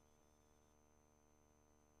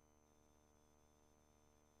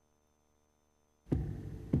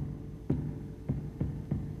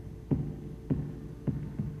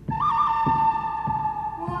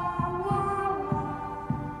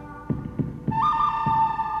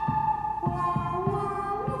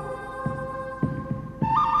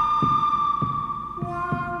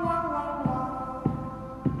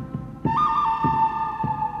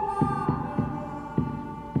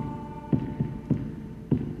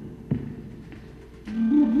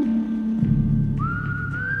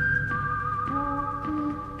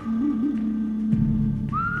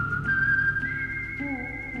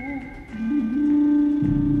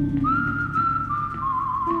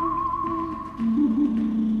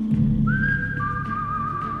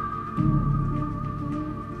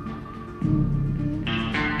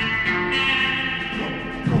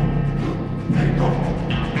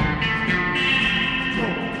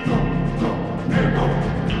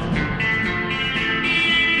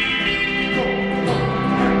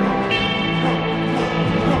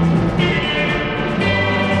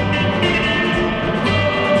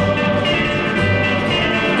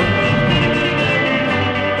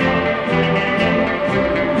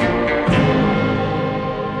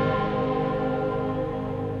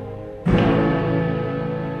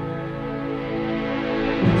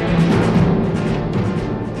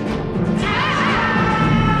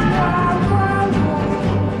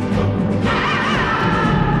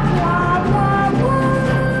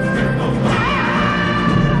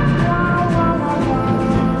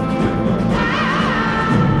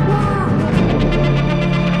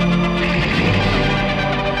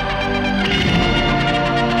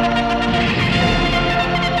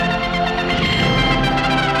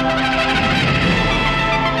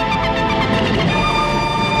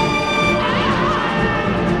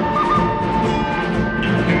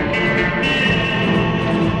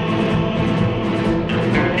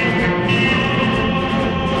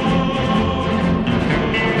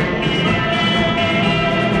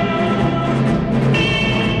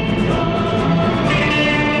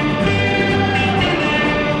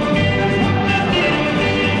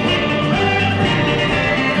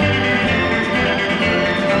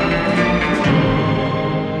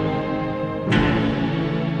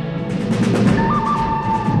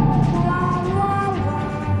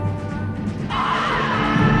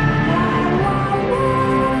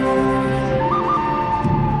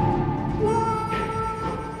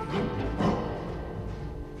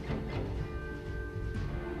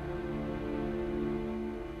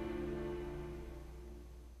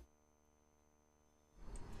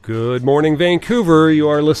Good morning, Vancouver. You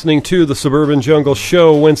are listening to the Suburban Jungle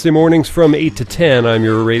Show, Wednesday mornings from 8 to 10. I'm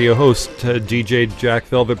your radio host, DJ Jack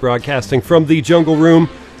Velvet, broadcasting from the Jungle Room.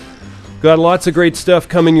 Got lots of great stuff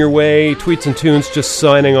coming your way. Tweets and Tunes just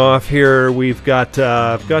signing off here. We've got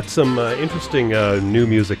some interesting new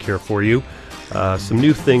music here for you. Some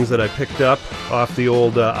new things that I picked up off the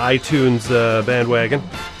old iTunes bandwagon.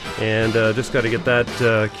 And just got to get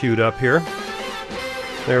that queued up here.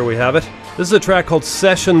 There we have it. This is a track called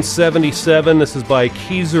Session 77. This is by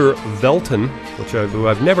Keezer Velton, which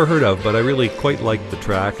I've never heard of, but I really quite liked the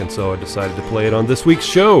track, and so I decided to play it on this week's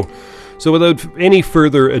show. So without any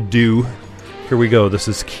further ado, here we go. This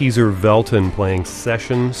is Keezer Velton playing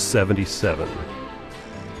Session 77.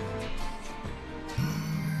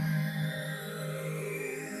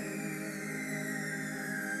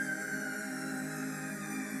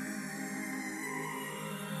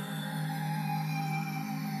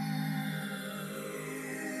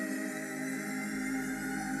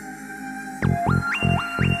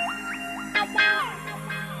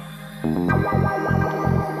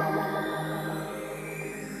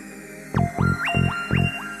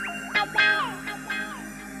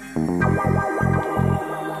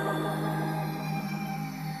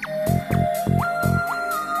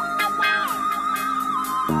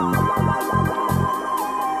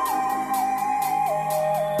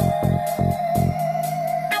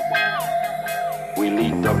 We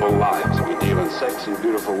lead double lives. We deal in sex and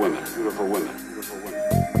beautiful women. Beautiful women. Beautiful women.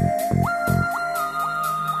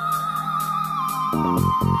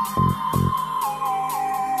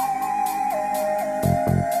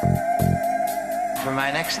 For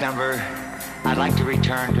my next number, I'd like to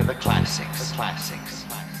return to the classics. The classics.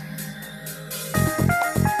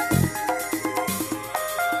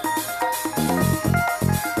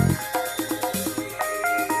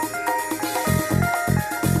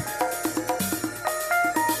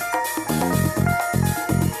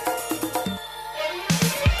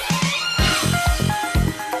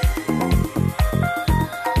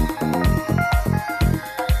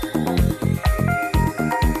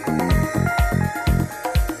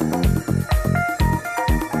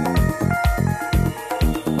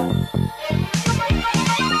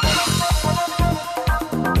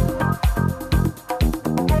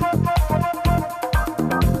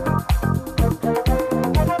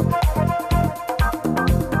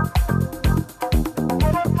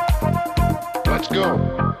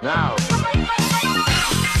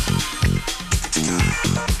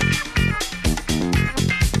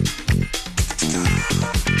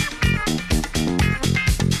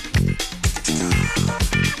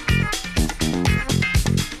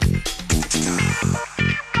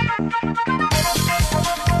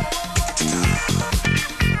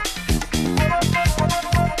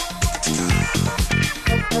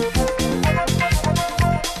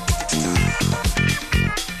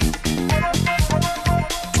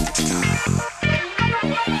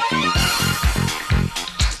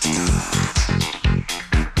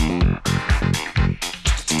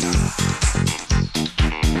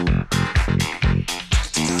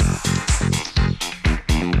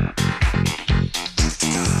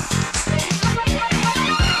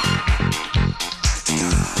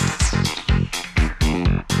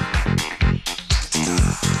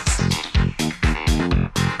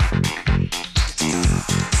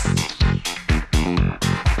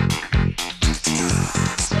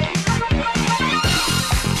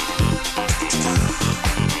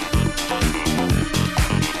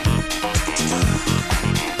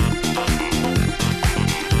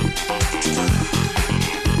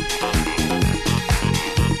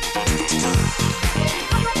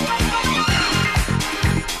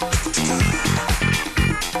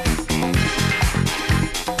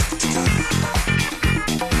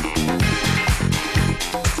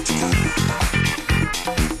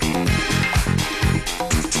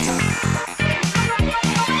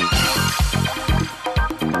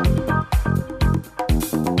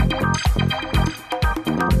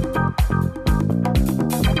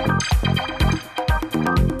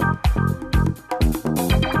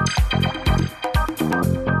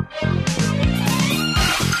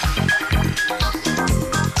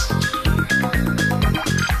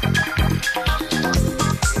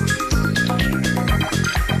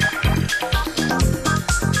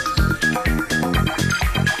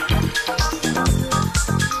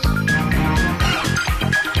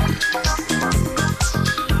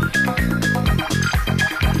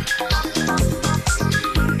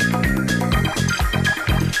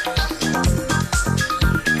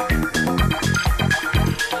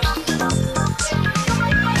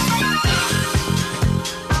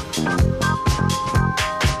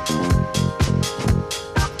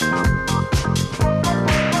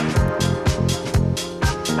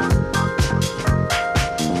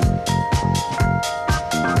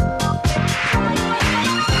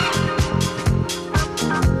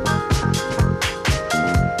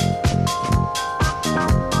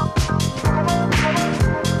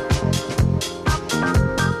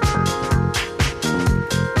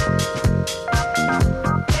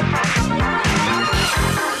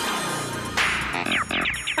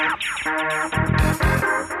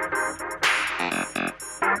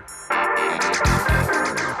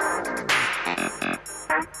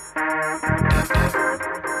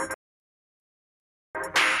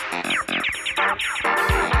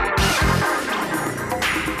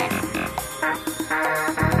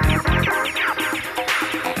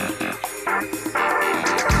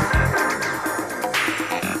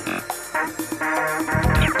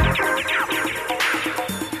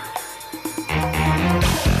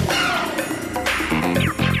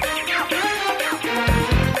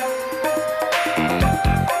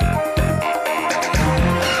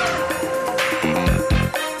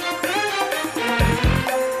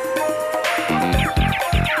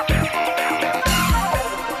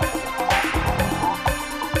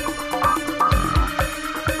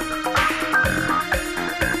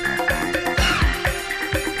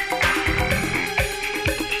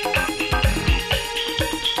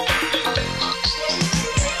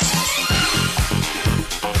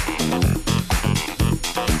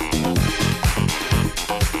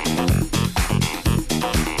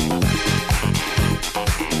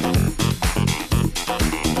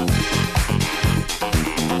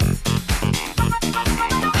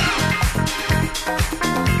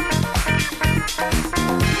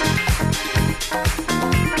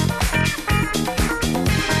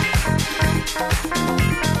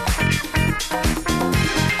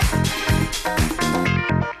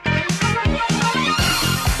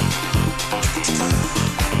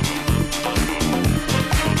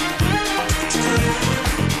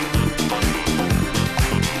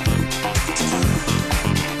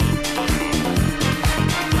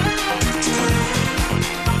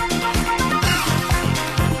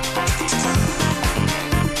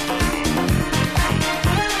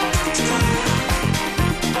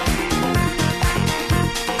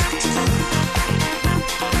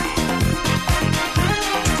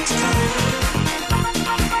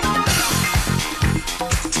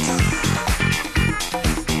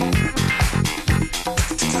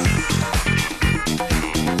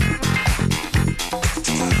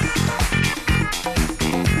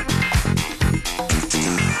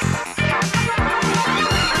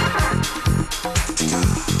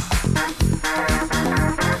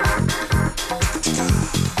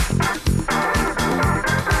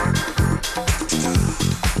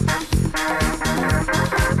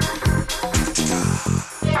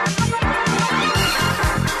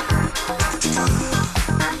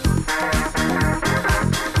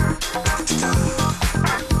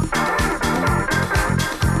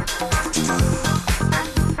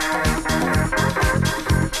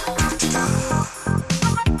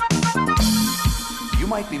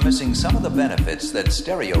 might be missing some of the benefits that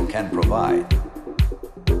stereo can provide.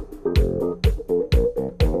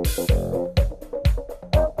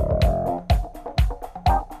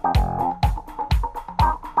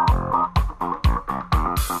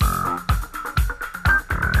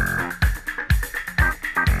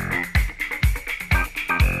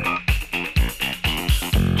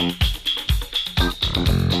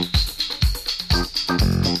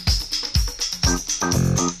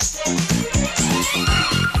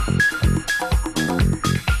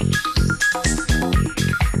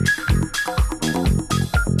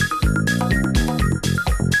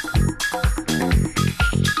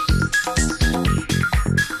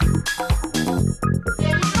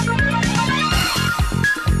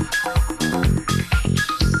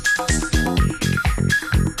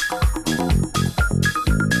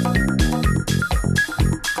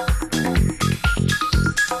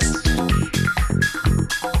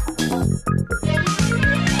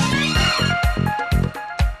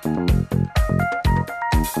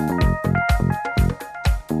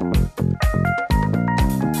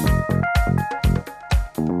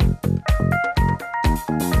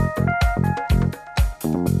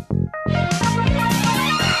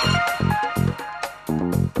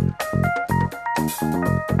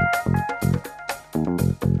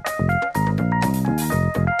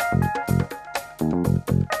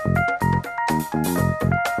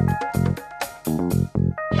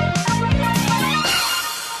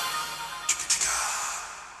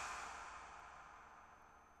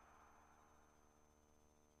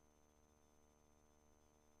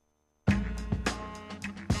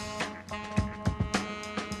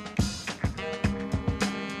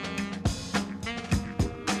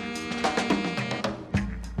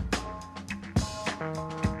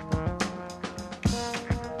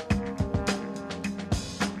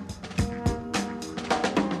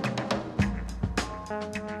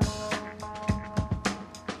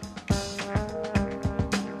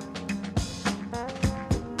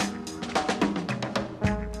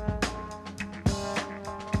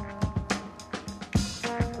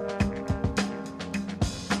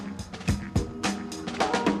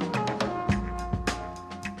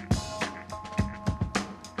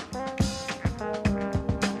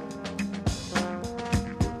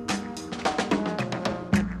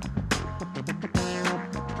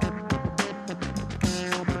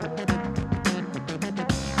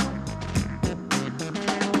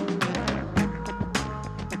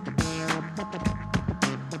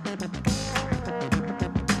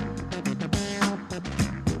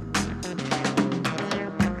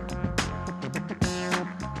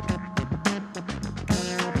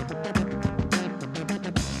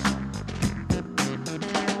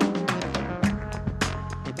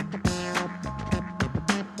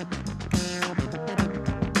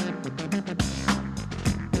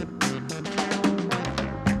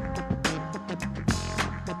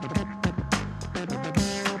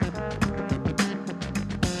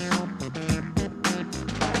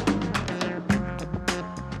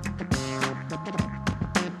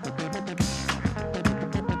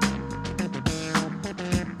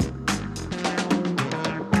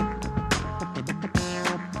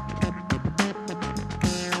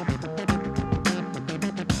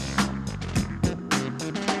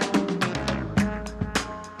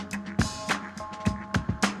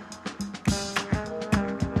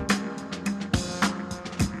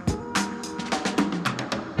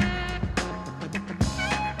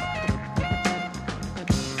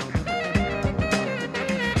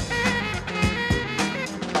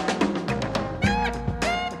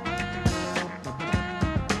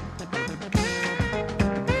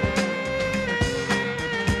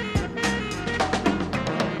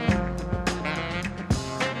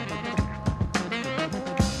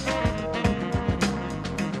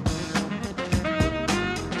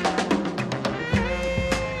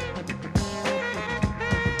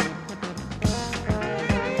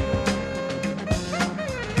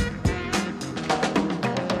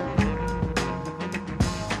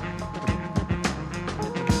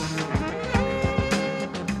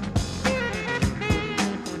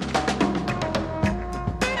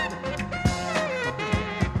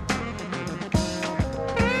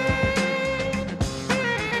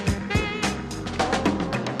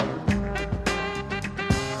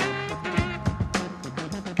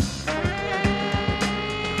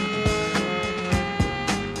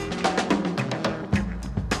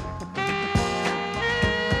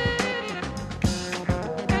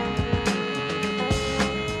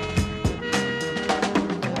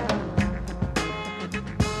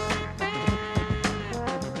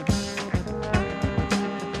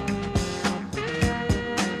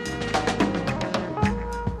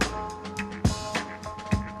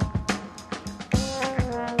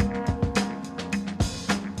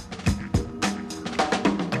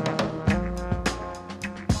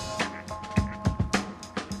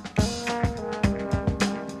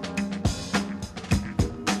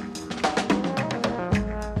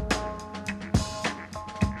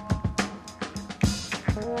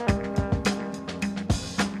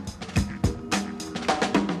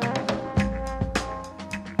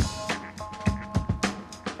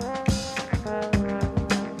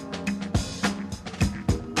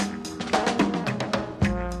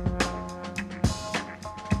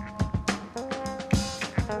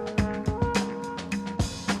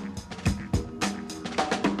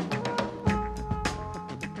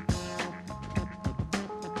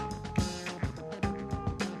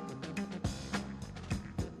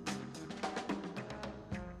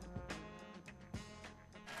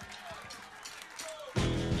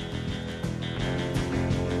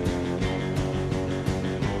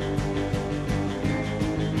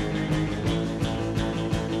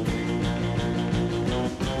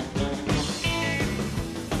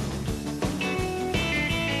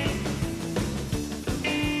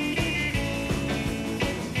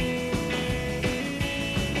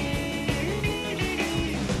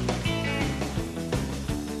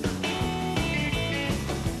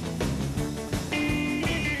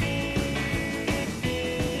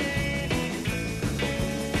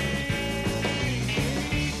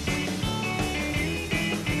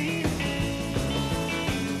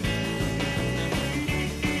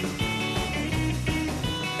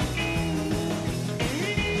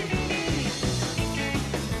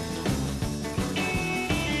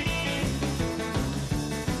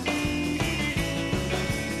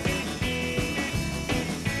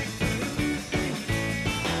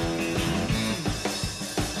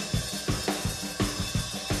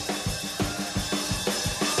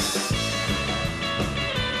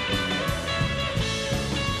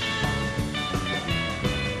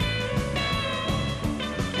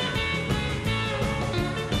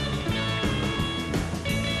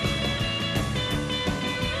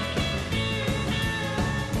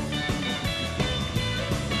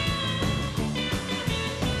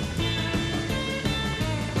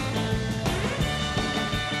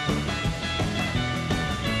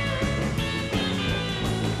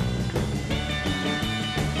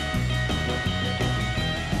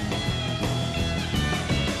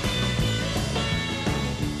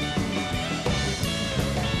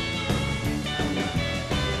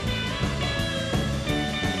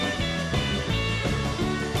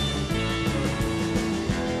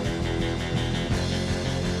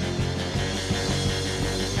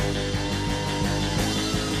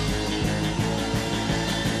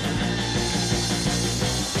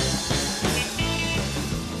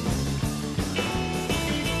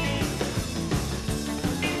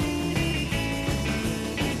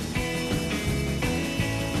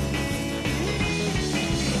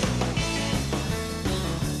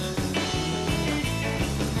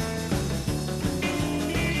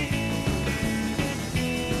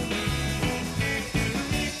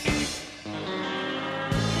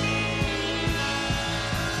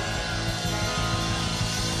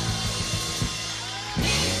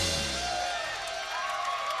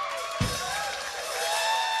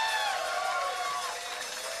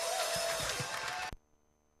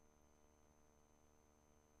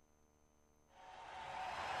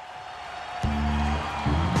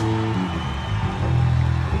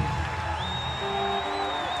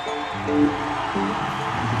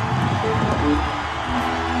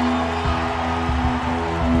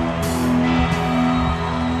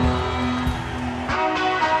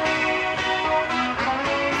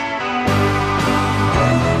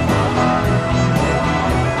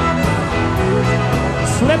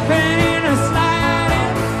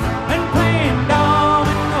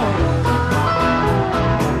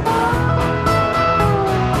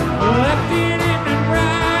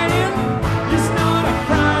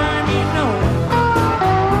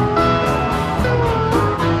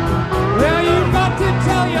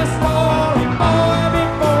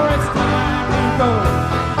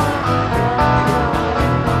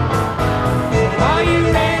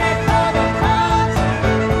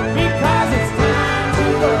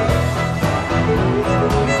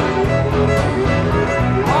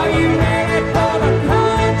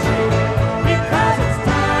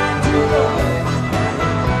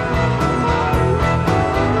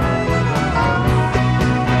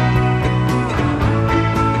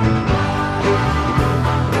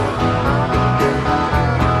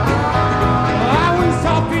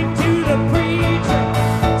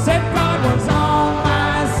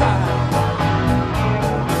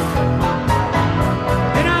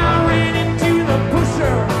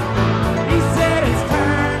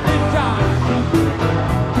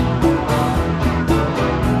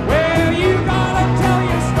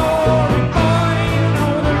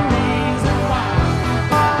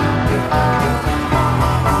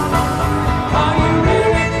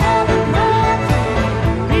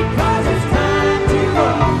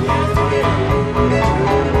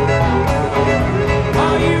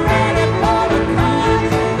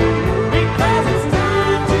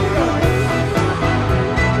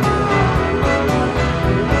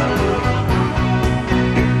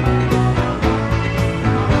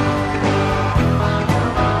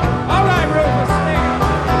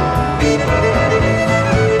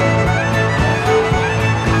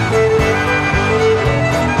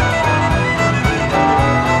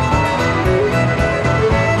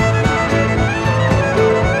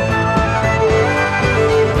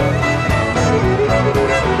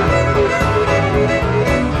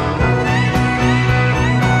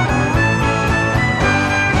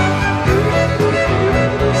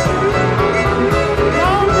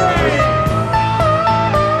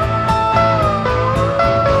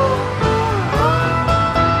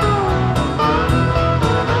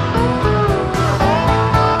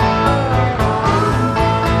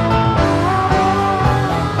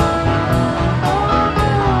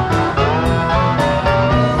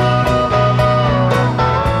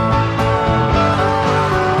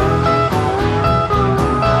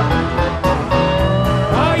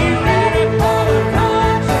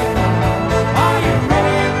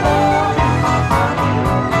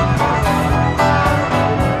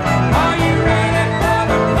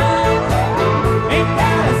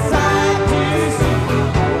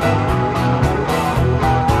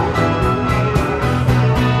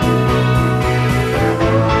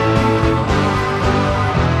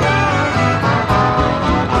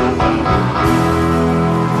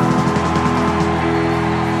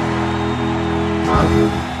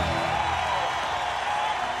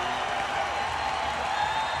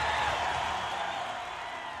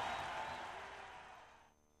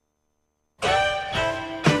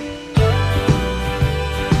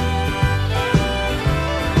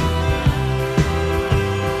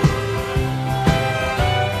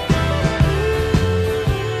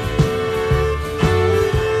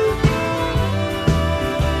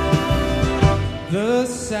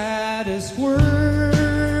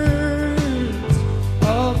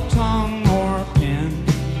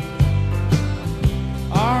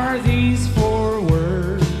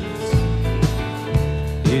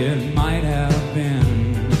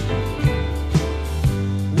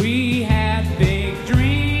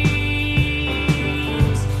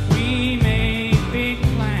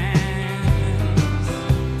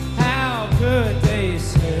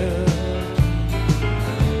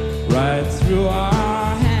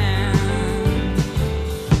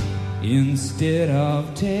 Instead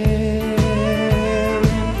of tearing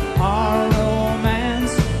our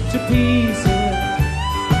romance to pieces,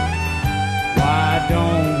 why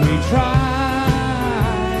don't we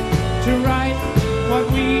try to right what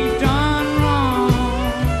we've done wrong?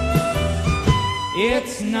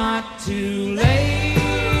 It's not too late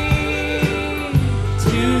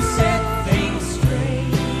to set things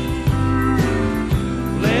straight.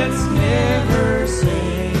 Let's never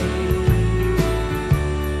say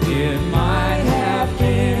it might have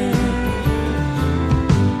been.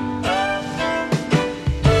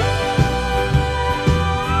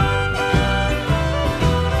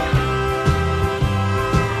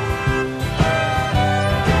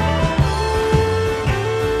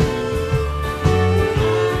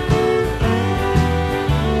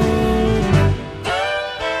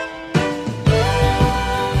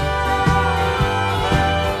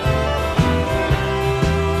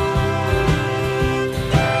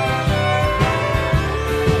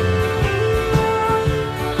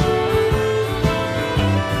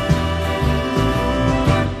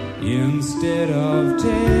 Instead of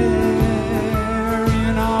tearing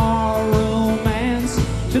our romance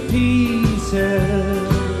to pieces,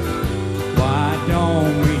 why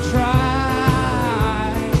don't we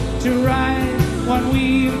try to right what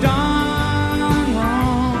we've done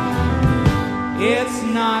wrong? It's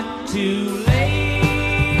not too late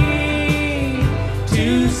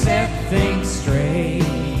to set things straight.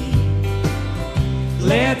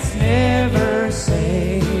 Let's never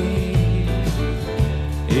say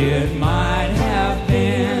it might have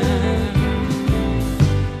been.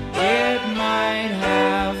 It might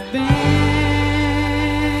have been.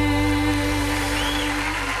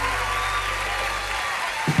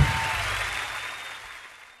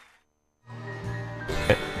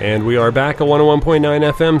 And we are back at 101.9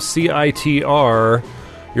 FM CITR.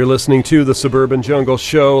 You're listening to the Suburban Jungle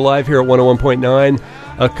Show live here at 101.9.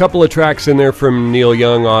 A couple of tracks in there from Neil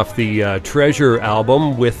Young off the Treasure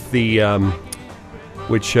album with the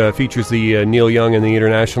which features the Neil Young and the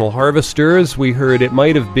International Harvesters. We heard It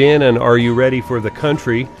Might Have Been and Are You Ready for the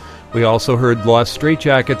Country? We also heard Los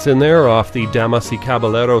Straitjackets in there off the Damas y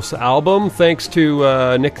Caballeros album. Thanks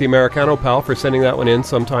to Nick the Americano pal for sending that one in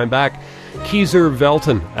some time back. Keezer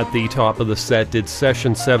Velton at the top of the set did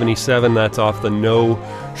Session 77. That's off the No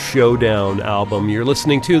Showdown album. You're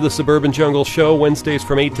listening to the Suburban Jungle Show Wednesdays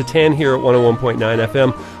from 8 to 10 here at 101.9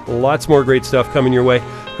 FM. Lots more great stuff coming your way.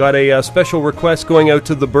 Got a special request going out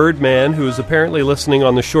to the Birdman, who is apparently listening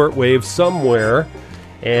on the shortwave somewhere.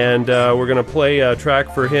 And we're going to play a track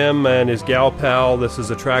for him and his gal pal. This is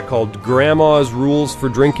a track called Grandma's Rules for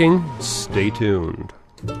Drinking. Stay tuned.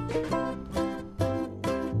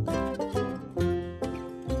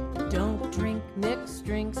 Don't drink mixed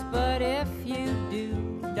drinks, but if you do,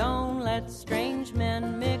 don't let strange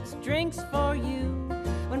men mix drinks for you.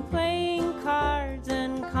 When playing cards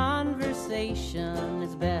and conversation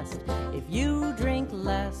is best if you drink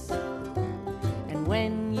less. And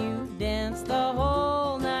when you dance the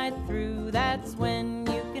whole night through, that's when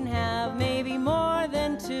you can have maybe more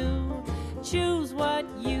than two. Choose what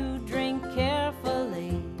you drink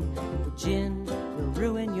carefully. Gin will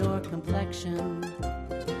ruin your complexion.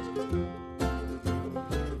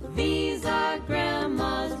 These are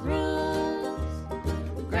Grandma's rules.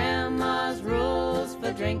 Grandma's rules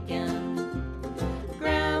for drinking.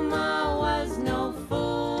 Grandma was no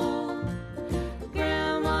fool.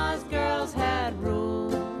 Grandma's girls had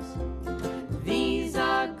rules. These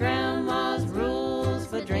are Grandma's rules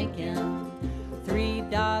for drinking. 3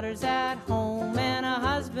 daughters at home and a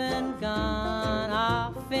husband gone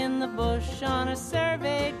off in the bush on a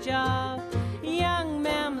survey job. Young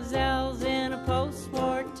mamsells in a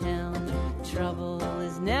post-war town. Trouble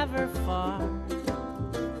is never far.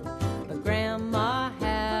 But Grandma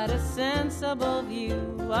had a sensible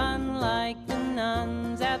view. Unlike the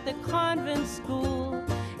nuns at the convent school,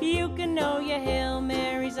 you can know your Hail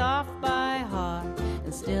Marys off by heart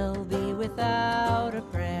and still be without a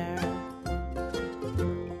prayer.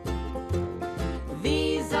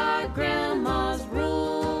 These are Grandma's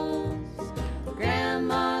rules.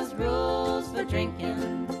 Grandma's rules for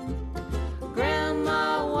drinking.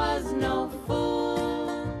 Grandma was no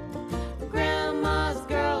fool. Grandma's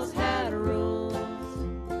girls had rules.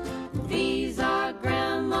 These are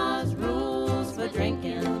Grandma's rules for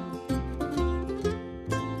drinking.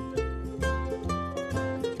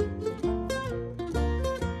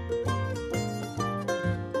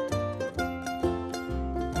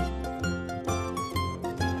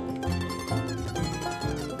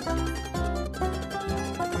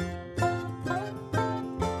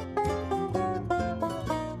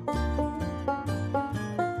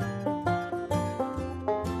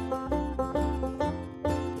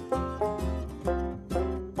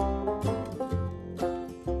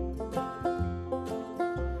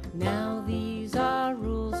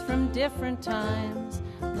 different times,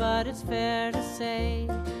 but it's fair to say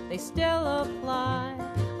they still apply.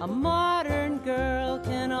 A modern girl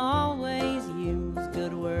can always use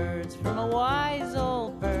good words from a wise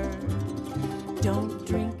old bird. Don't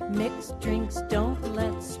drink mixed drinks, don't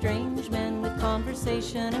let strange men with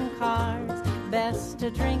conversation and cards. Best to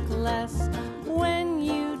drink less. When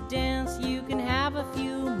you dance, you can have a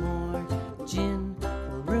few more. Gin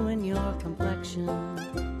will ruin your complexion.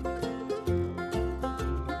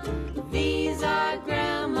 These are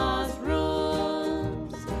Grandma's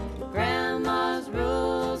rules. Grandma's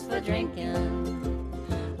rules for drinking.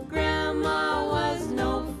 Grandma was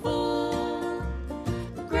no fool.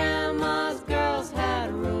 Grandma's girls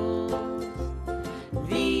had rules.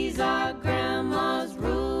 These are Grandma's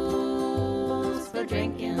rules for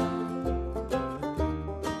drinking.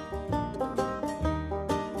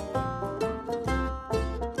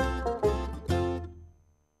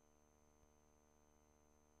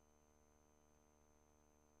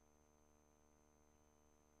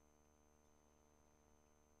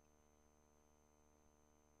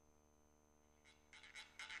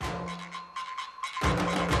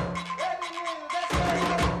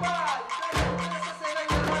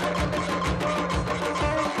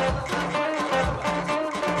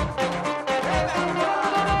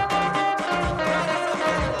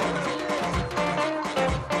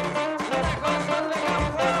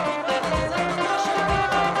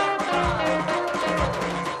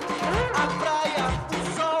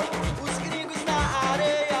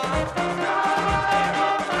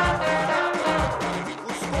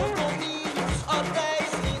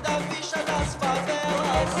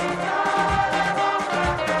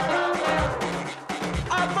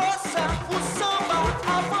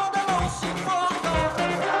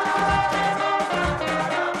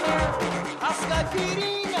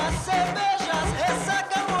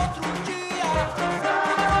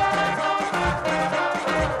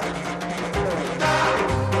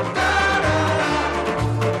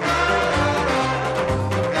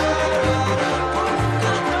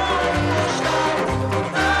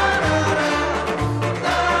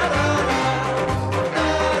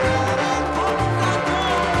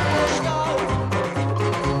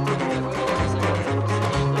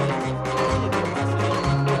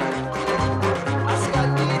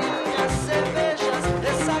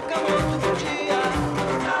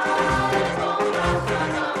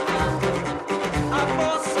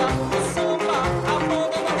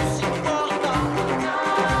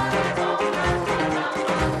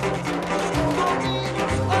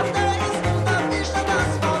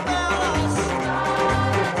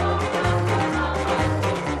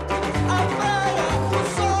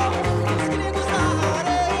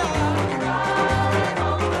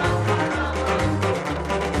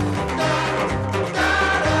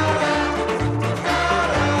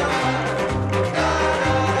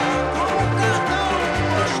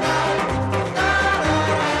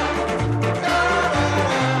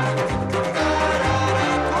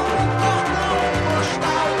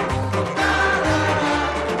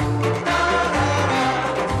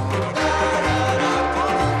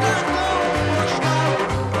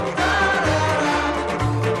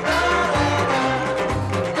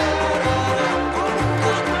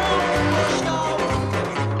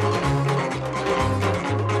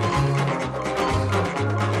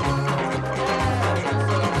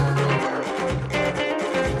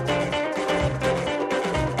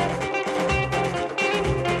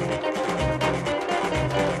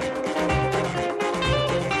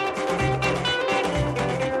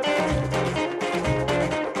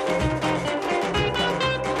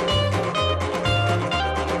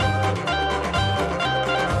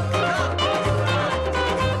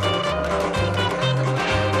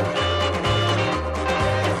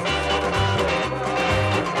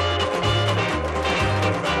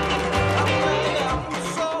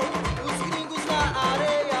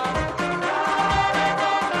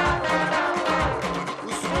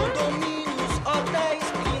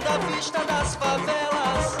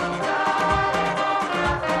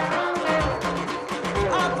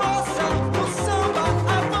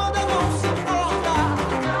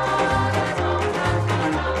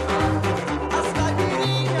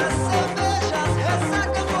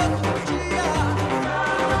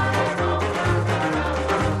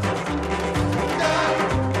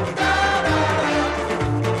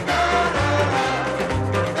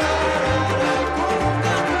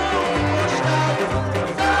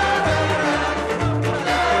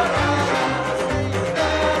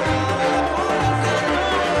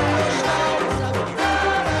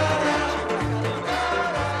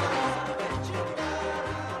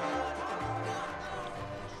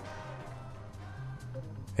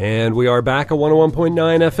 And we are back at 101.9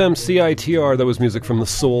 FM CITR. That was music from the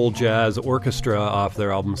Soul Jazz Orchestra off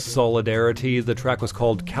their album Solidarity. The track was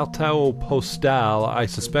called Cartão Postal. I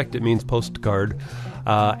suspect it means postcard.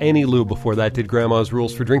 Annie Lou before that did Grandma's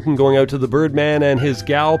Rules for Drinking, going out to the Birdman and his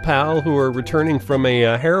gal pal who are returning from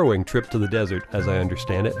a harrowing trip to the desert, as I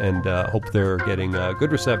understand it, and hope they're getting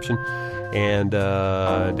good reception. And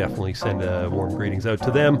definitely send warm greetings out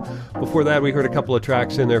to them. Before that, we heard a couple of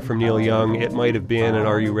tracks in there from Neil Young. It Might Have Been and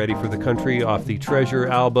Are You Ready for the Country off the Treasure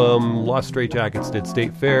album. Lost Straitjackets did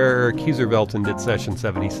State Fair. Kieservelton did Session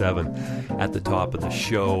 77 at the top of the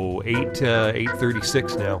show.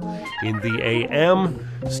 8:36 now in the AM.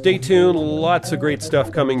 Stay tuned. Lots of great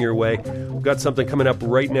stuff coming your way. We've got something coming up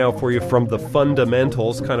right now for you from The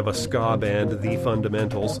Fundamentals, kind of a ska band, The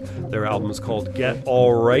Fundamentals. Their album is called Get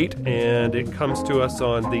All Right, and it comes to us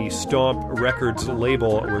on the Stomp Records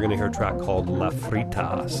label. We're going to hear a track called La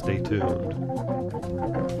Frita. Stay tuned.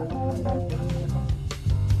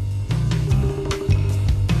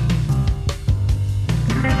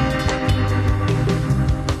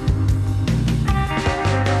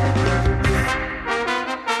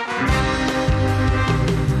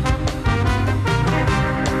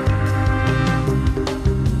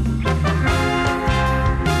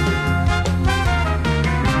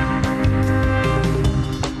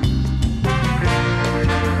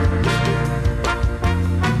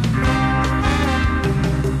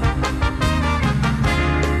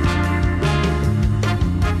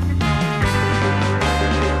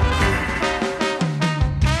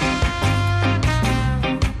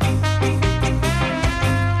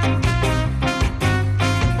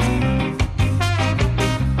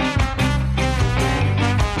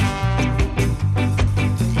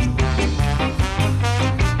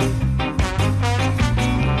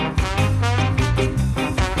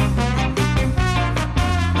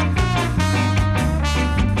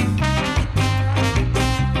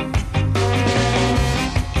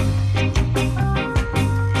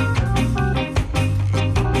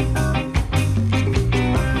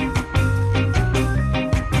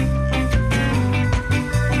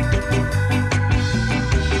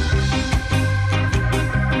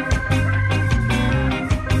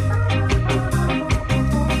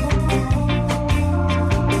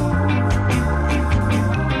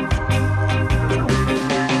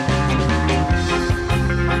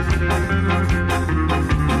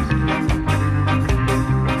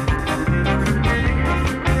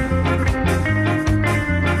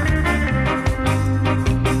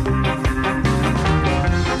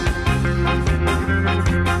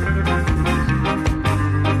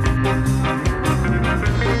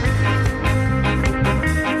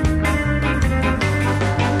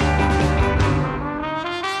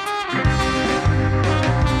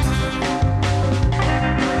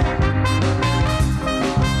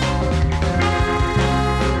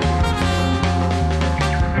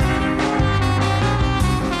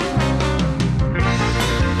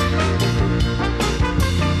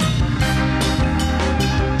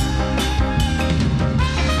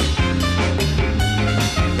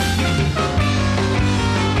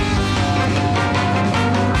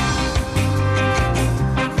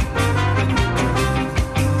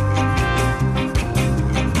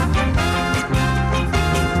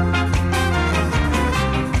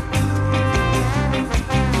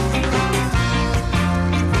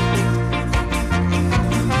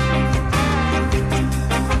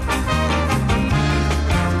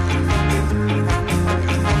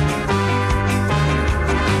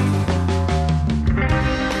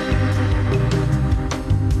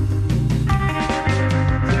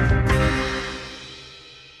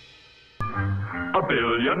 $1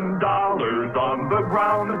 billion on the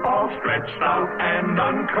ground, all stretched out and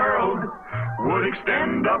uncurled, would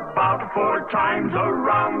extend about 4 times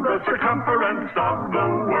around the circumference of the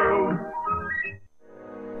world.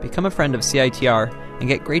 Become a friend of CITR and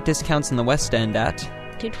get great discounts in the West End at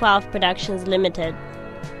 212 Productions Limited,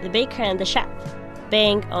 The Baker and the Chef,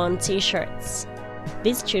 Bang on T-shirts,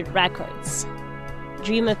 Bistitute Records,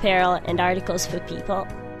 Dream Apparel and Articles for People,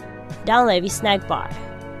 Down Levy Snack Bar,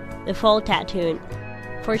 The Fall Tattoo,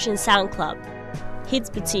 Fortune Sound Club, Hits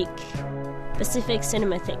Boutique, Pacific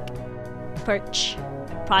Cinematheque, Perch,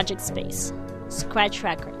 Project Space, Scratch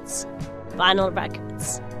Records, Vinyl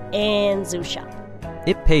Records, and Zoo Shop.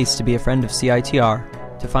 It pays to be a friend of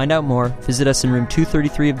CITR. To find out more, visit us in room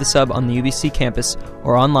 233 of the Sub on the UBC campus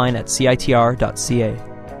or online at citr.ca.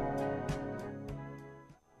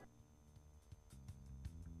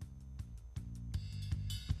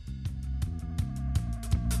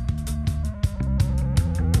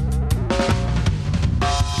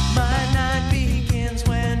 My night begins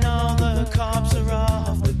when all the cops are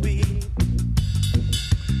off the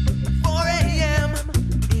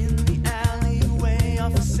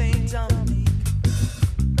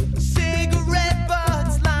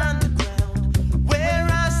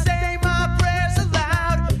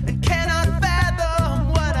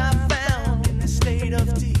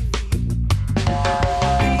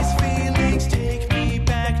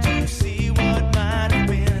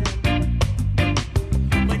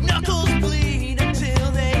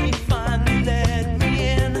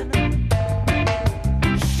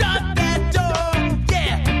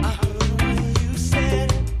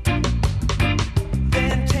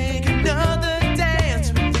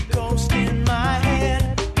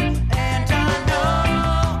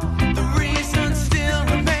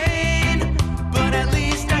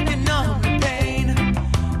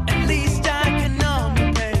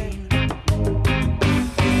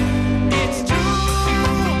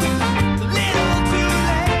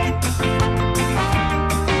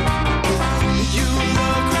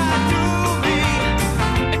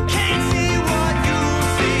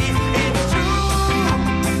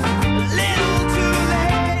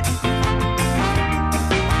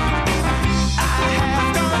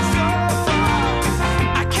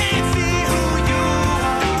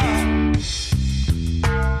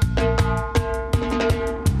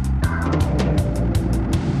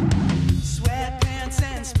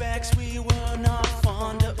not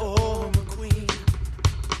Fonda or McQueen.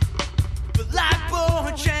 But like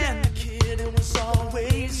Butch and the Kid, it was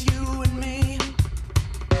always you and me.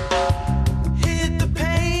 Hid the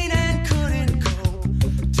pain and couldn't cope.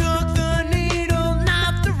 Took the needle,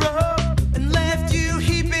 not the rope, and left you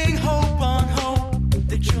heaping hope on hope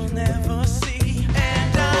that you'll never see.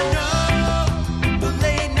 And I know the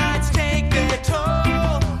late nights take their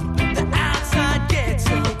toll. The outside gets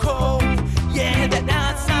so cold. Yeah, the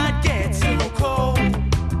outside gets so cold. And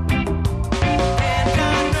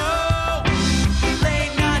I know the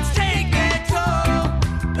late nights take their toll.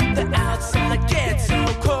 But the outside gets so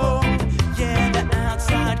cold. Yeah, the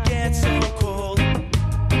outside gets so cold.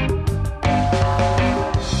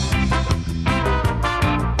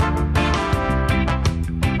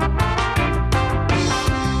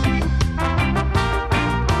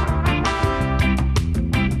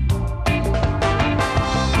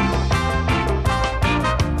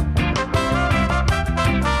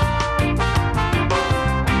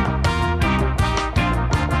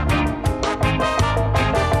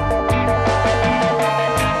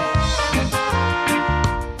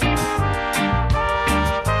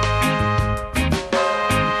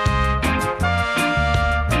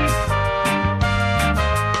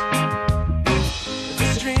 The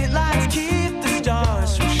streetlights keep the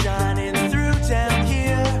stars from shining through down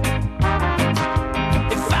here.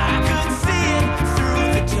 If I could see it through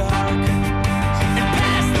the dark and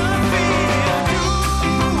past the fear, too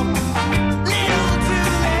little too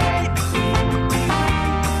late.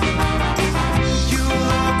 You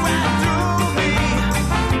look right through me.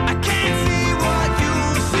 I can't see what you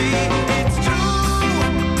see. It's too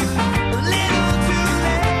little too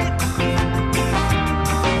late.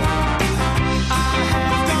 I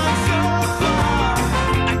have gone so far,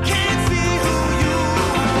 I can't see who you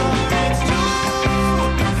are. It's too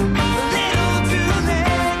little too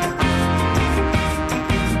late.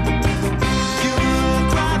 You look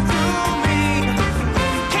right through me,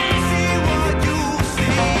 can't see what you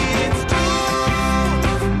see. It's too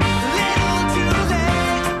little too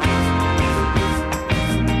late.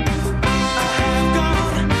 I have gone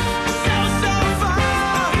so far,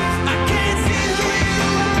 I can't see who you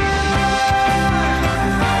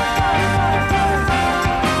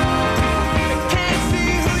can't see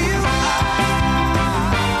who you are. Can't see who you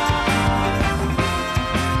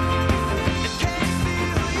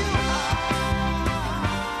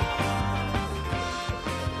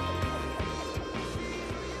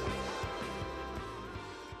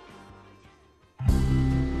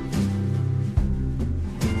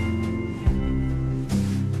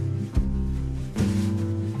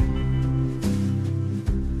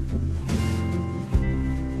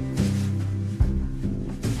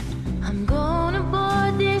I'm gonna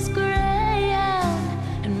board this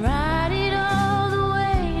Greyhound and ride it all the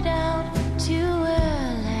way down to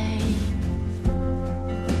LA.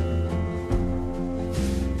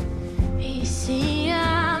 You see,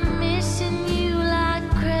 I'm missing you like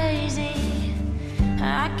crazy.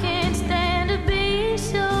 I can't stand to be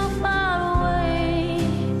so far away.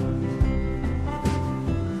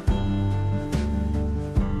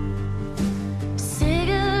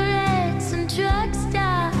 Cigarettes and truck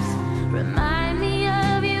stops remind me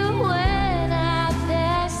of you when I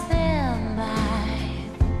pass them by.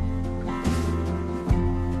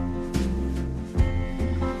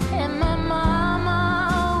 And my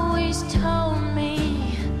mama always told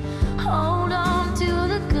me, hold on to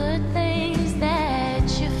the good things that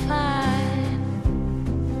you find.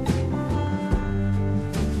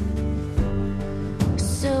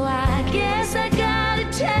 So I guess I gotta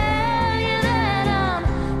tell you that I'm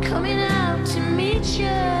coming out to meet you,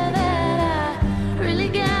 that I really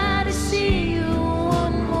gotta see you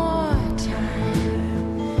one more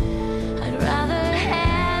time. I'd rather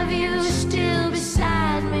have you still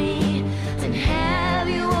beside me than have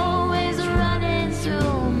you always running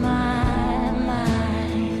through my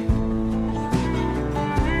mind.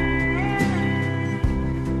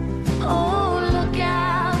 Oh, look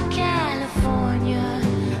out, California,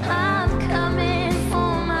 I'm coming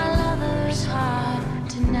for my lover's heart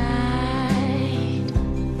tonight.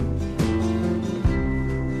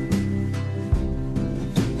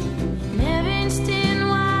 In Evanston,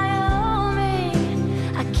 Wyoming,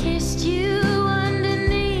 I kissed you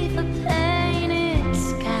underneath a painted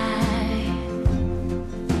sky.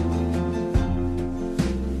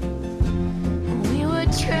 We were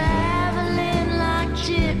traveling like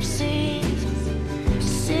gypsies,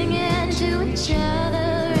 singing to each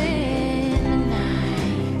other in the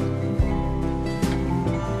night.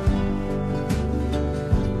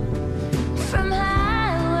 From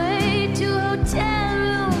highway to hotel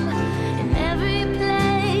room, in every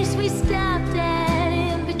place we stopped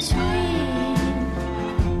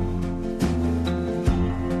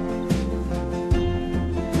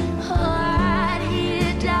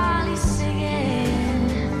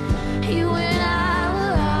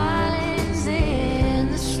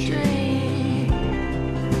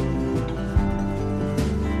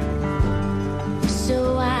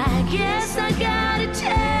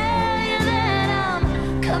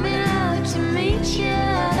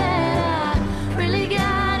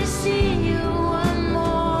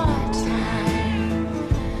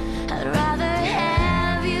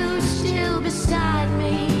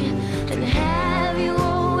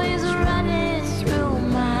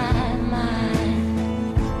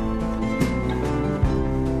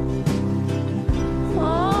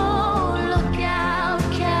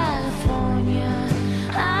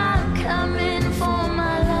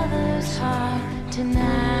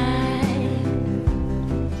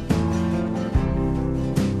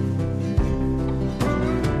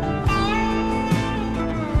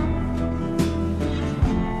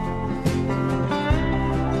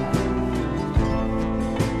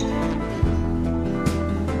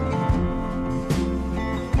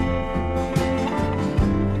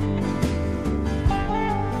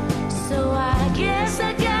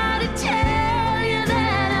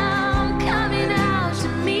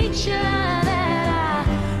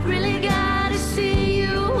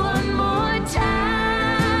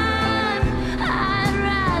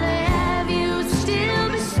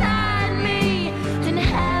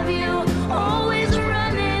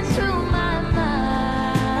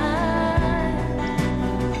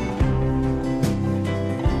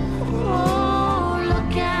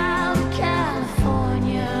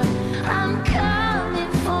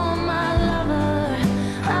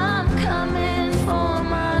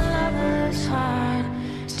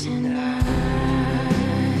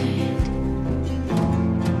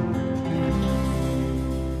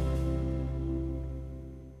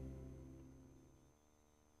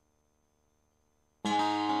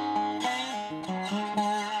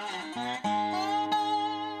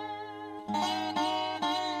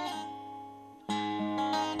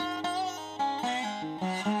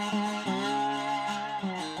Everybody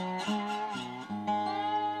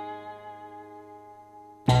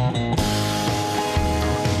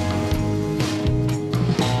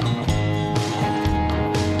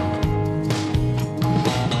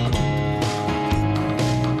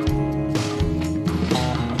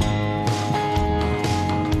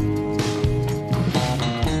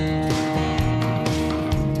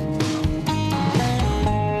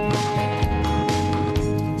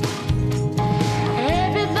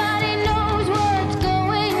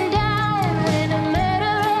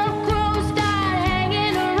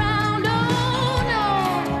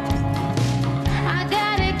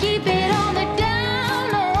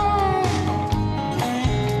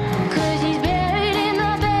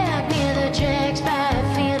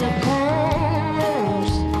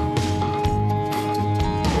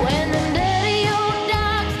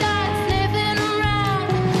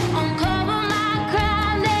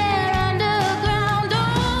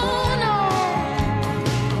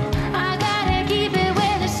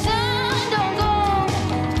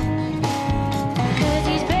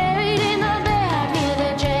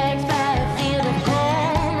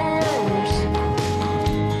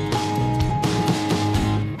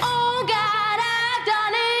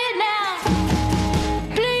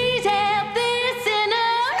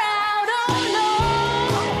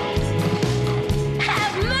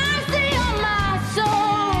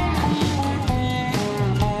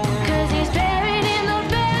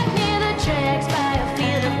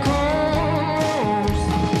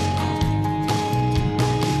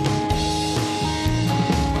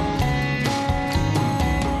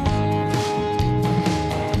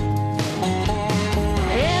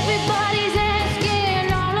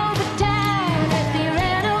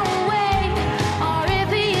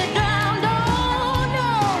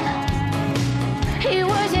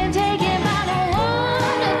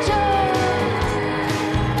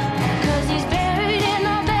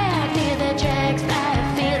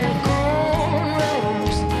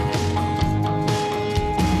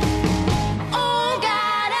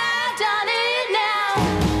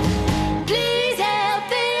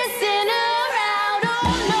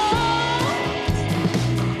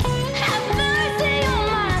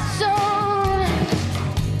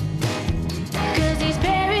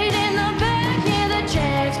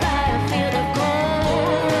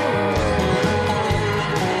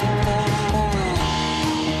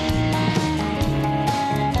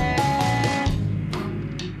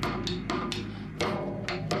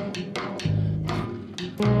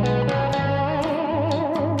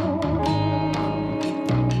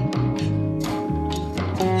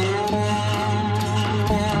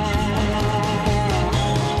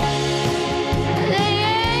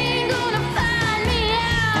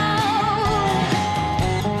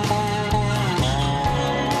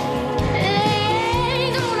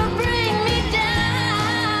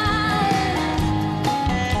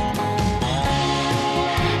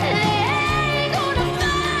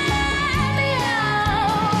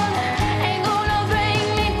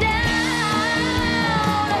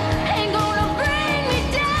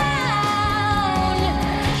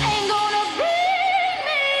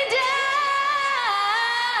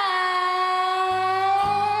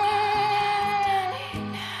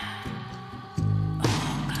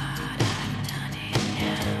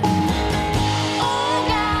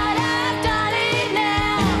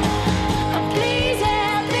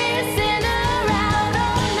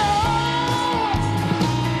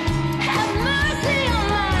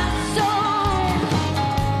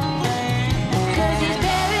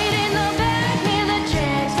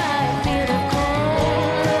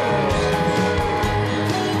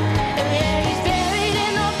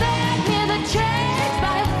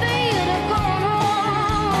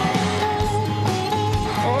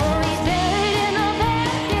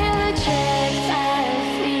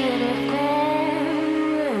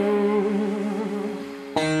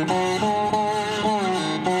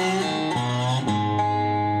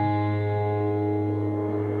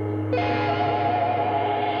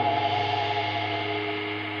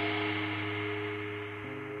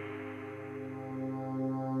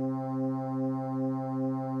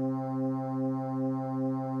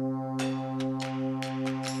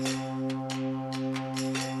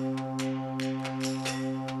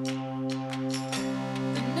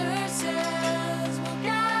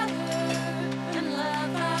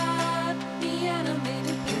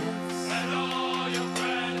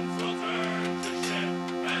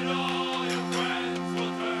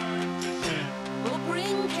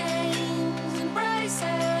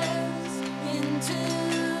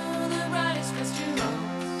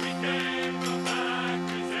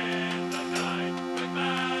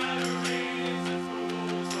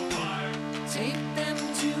Take them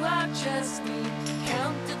to our chest, we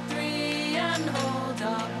count to 3 and hold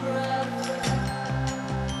our breath.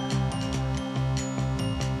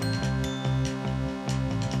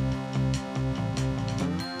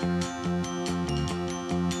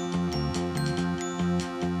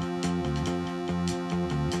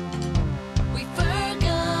 We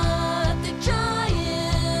forgot the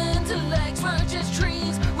giant legs were just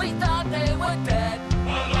trees. We thought they were dead.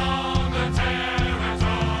 Along the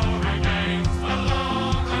territory gates,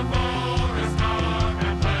 along the forest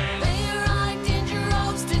marketplace. They arrived in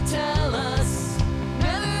droves to tell us,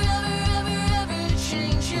 never, ever, ever, ever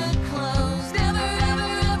change your clothes. Never, ever,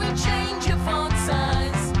 ever change your font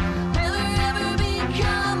size. Never, ever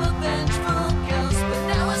become a vengeful ghost. But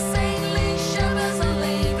now a saintly shepherds are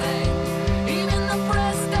leaving. Even the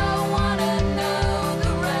press don't wanna know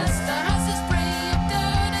the rest. The house is free of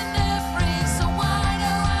dirt and they're free. So why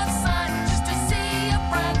go outside just to see your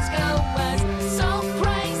friends go west? So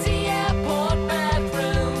crazy airport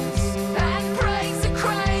bathrooms and crazy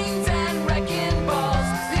cranes and wrecking balls.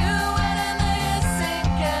 Pirouette in the hissing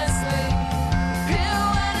gas leak.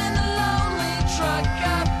 Pirouette in the lonely truck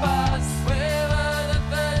car bus. We were the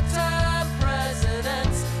third-term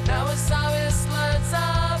presidents. Now we're sorry slurs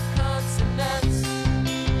of consonants.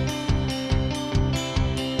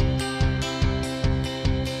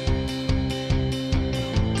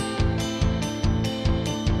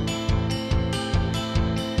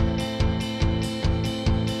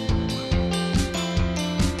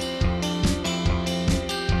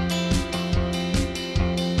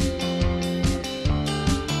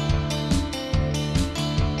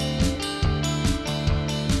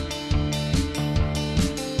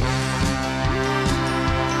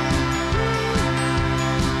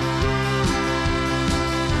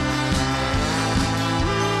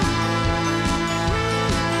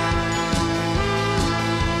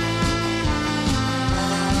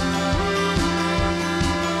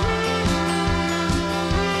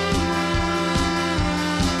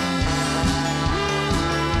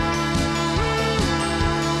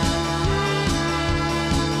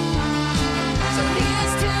 So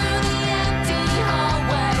here's to the empty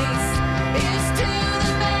hallways. Here's to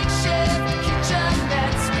the makeshift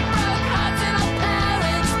kitchenettes. We broke hearts in our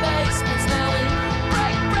parents' basements. Now we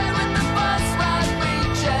break bread with the bus ride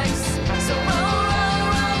rejects. So roll, roll,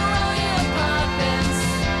 roll, roll your apartments.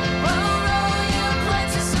 Roll, roll your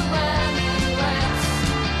plates of ceramic lamps.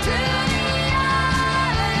 To the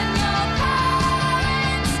island your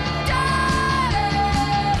parents died.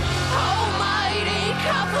 Almighty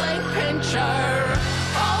coupling pincher.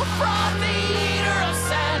 Oh, frothy eater of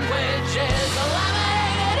sandwiches.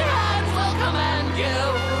 Laminated hands will command you.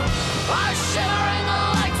 Our shivering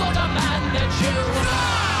legs will demand that you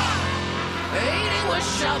eating with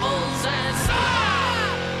shovels and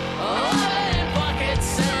living in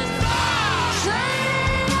buckets and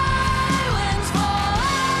trading islands for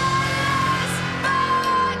ice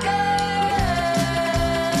buckets.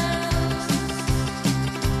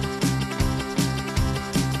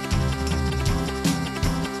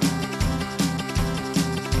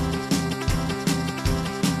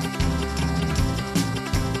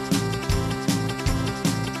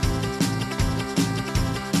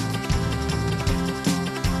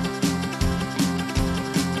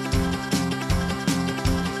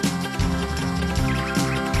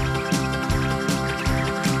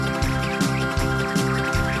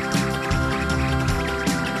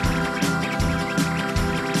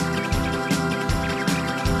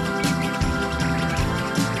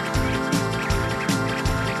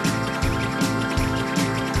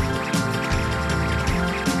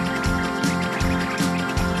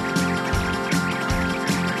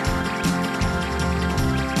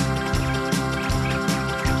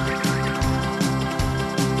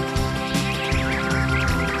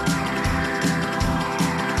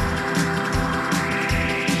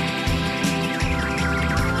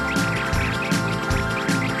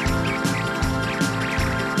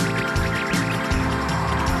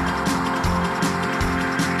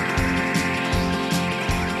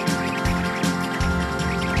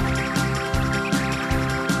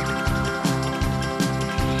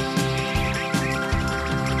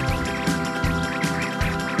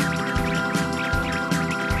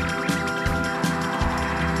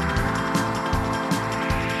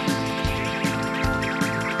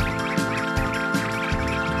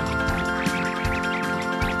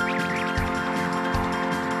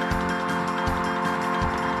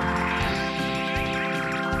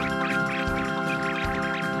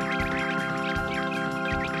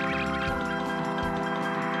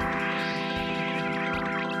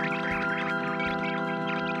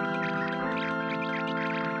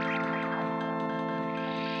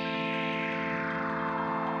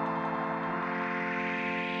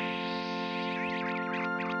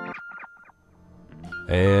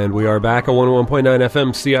 And we are back at 101.9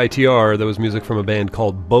 FM CITR. That was music from a band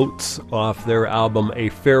called Boats off their album A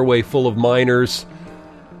Fairway Full of Miners.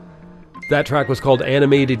 That track was called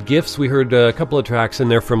Animated Gifts. We heard a couple of tracks in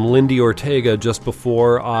there from Lindy Ortega just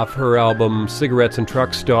before off her album Cigarettes and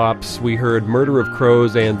Truck Stops. We heard Murder of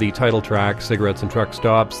Crows and the title track Cigarettes and Truck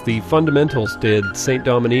Stops. The Fundamentals did Saint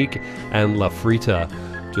Dominique and La Frita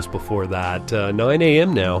just before that. 9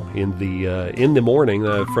 a.m. now in the morning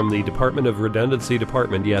from the Department of Redundancy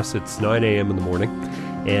Department. Yes, it's 9 a.m. in the morning.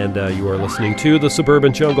 And you are listening to the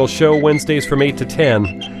Suburban Jungle Show Wednesdays from 8 to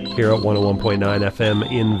 10 here at 101.9 FM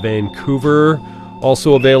in Vancouver.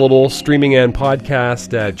 Also available streaming and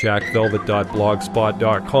podcast at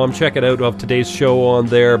jackvelvet.blogspot.com. Check it out. We'll have today's show on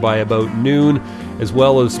there by about noon, as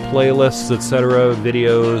well as playlists, etc.,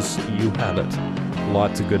 videos. You have it.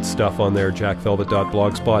 Lots of good stuff on there,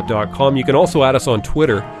 jackvelvet.blogspot.com. You can also add us on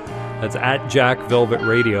Twitter. That's at Jack Velvet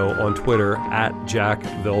Radio on Twitter, at Jack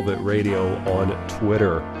Velvet Radio on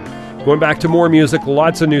Twitter. Going back to more music,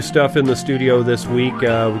 lots of new stuff in the studio this week. We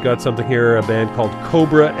got something here, a band called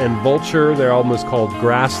Cobra and Vulture. Their album is called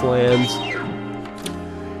Grasslands.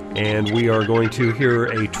 And we are going to hear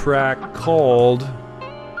a track called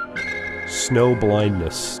Snow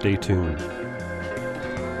Blindness. Stay tuned.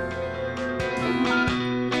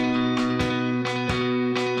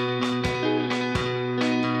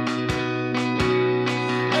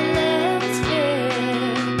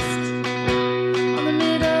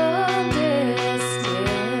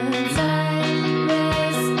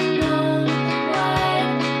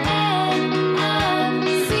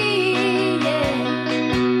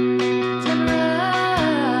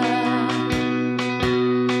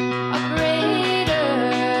 Operator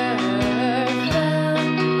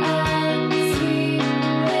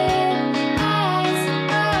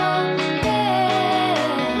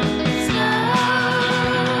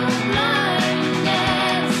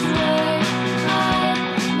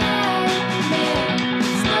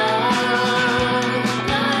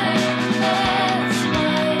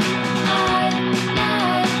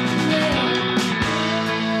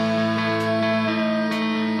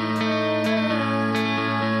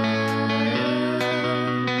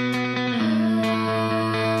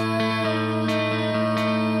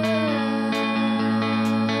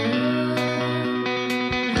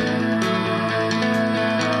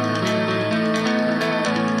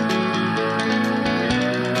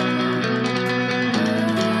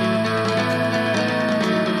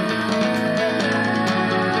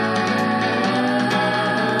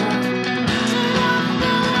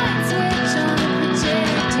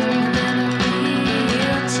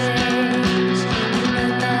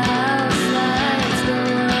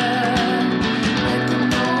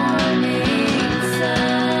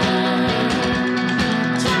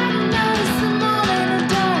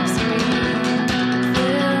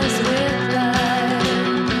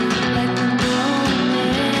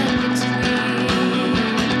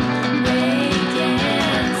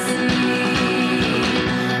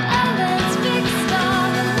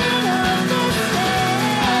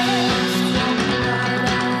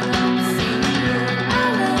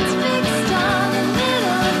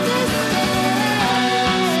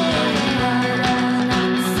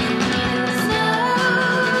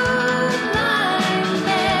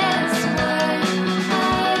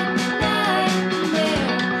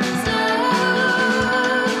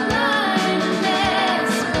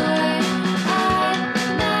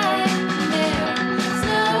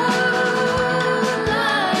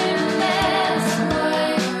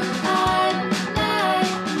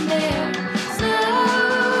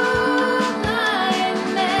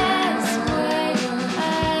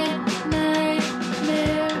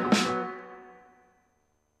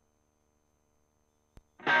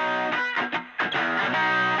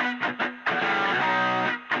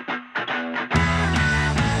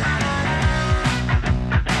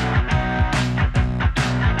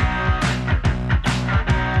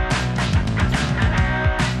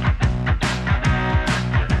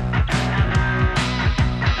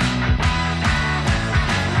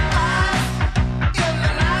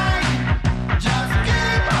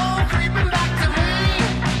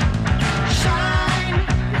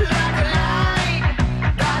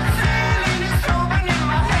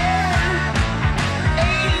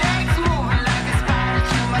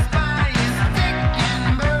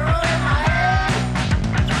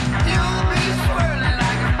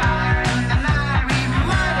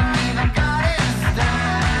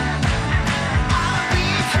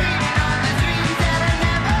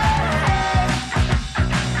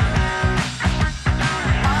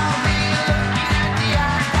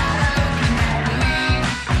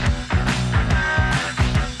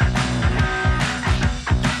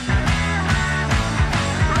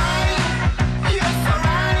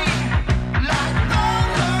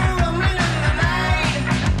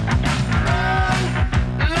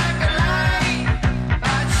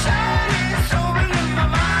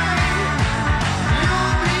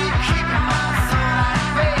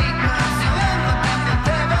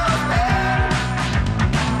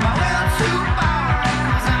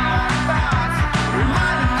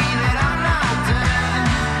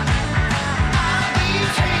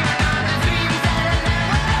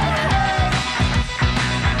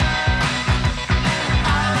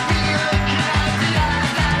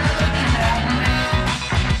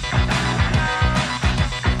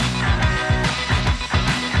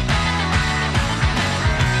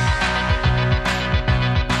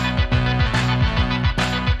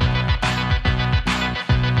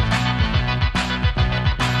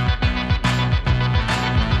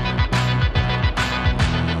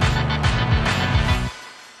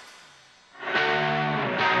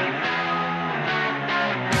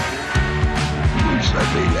Non,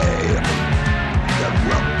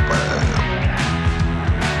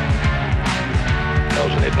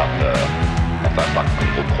 je n'ai pas peur. Enfin, pas comme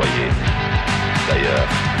vous croyez. D'ailleurs,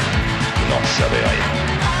 vous n'en savez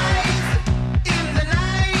rien.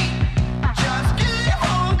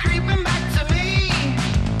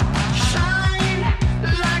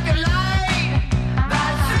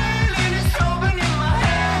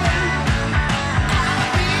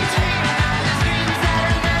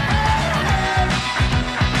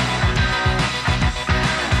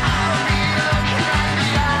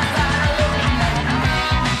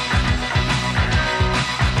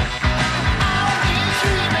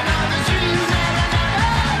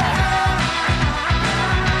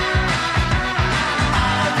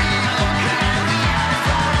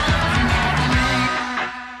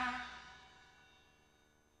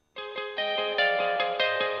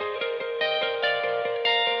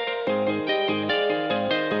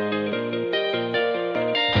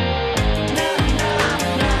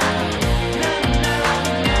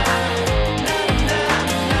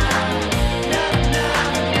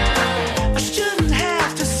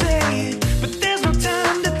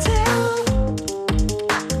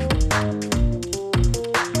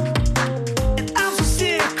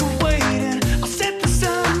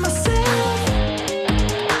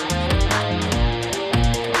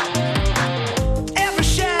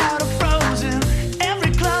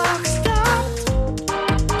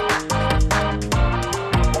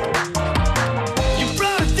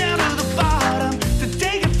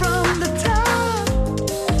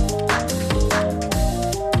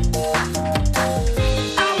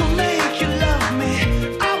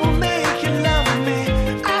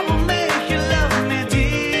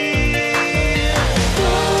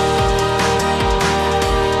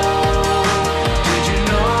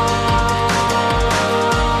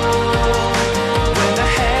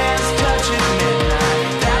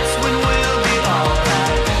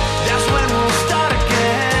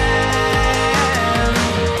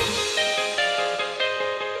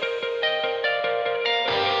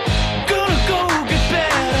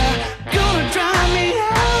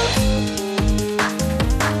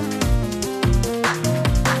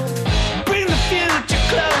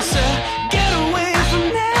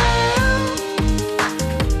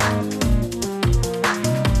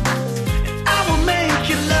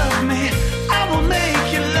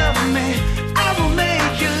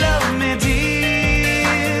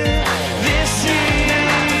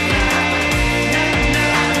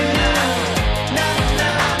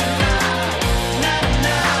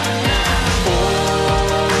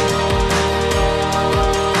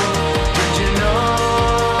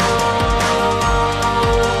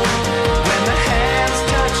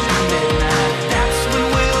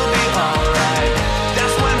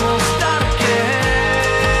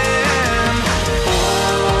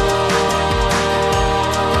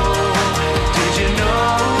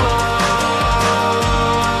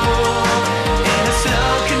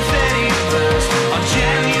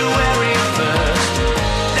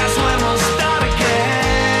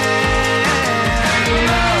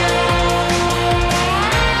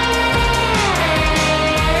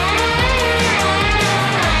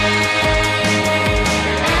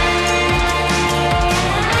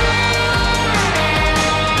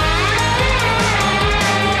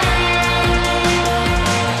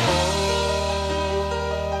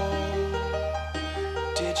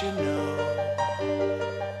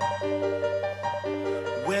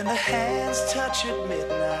 touch at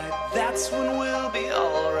midnight. That's when we'll be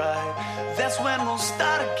alright. That's when we'll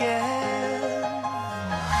start again.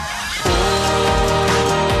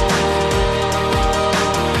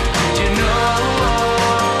 Did you know?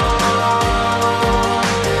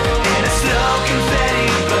 In a slow confetti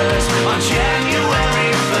burst on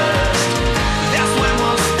January 1st, that's when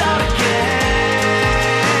we'll start again.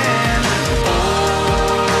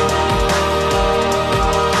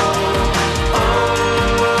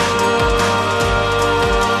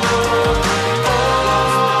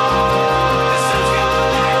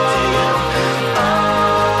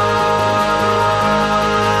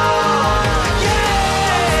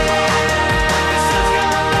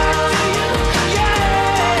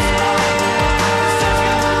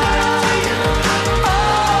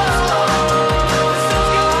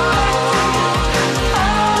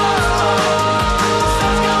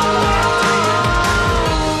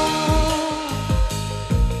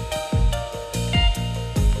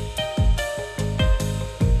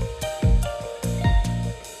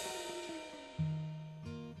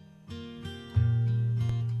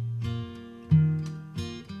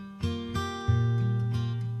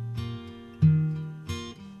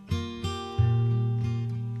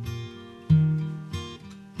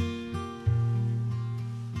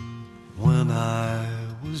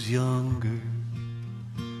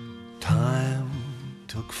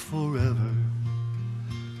 took forever.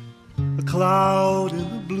 The cloud in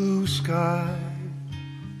the blue sky,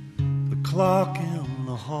 the clock in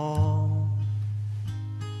the hall,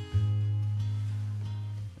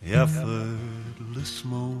 effortless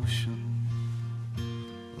motion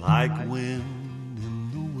like wind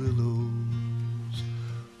in the willows,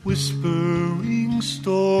 whispering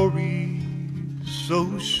stories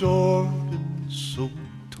so short and so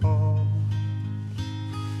tall,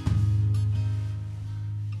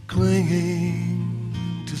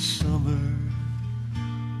 clinging to summer,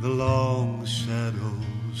 the long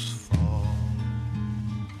shadows fall.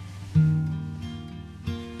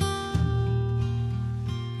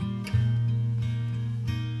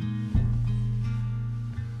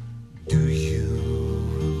 Do you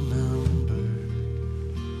remember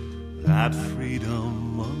that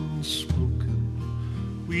freedom unspoken?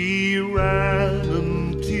 We ran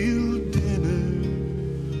until dinner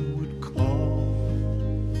would call,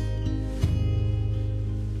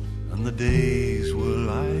 and the days were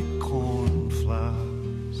like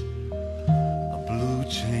cornflowers, a blue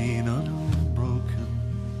chain unbroken,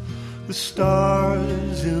 the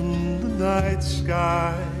stars in the night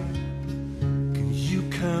sky. Can you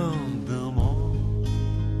count them all?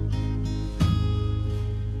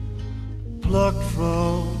 Plucked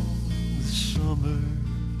from the summer,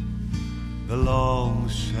 the long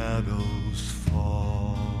shadows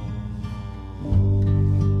fall.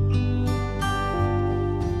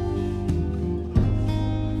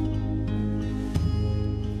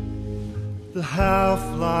 The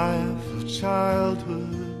half-life of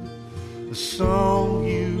childhood, a song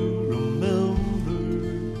you remember,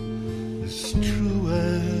 as true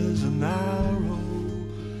as an arrow,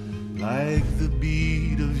 like the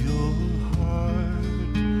beat of your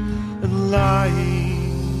heart, and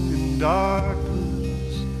lying in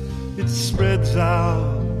darkness, it spreads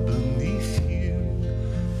out beneath you,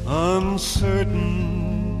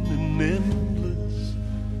 uncertain and endless,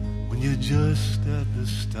 when you're just at the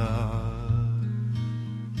start.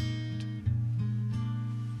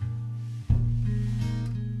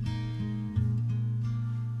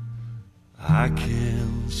 I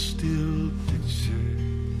can still picture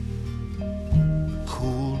the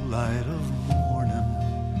cool light of morning,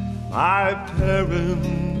 my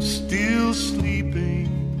parents still sleeping,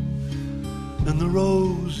 and the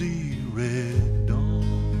rosy red dawn,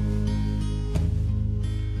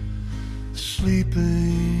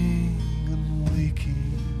 sleeping and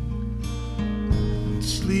waking, and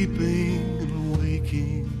sleeping and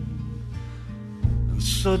waking, and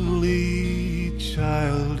suddenly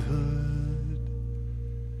childhood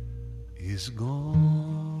is gone.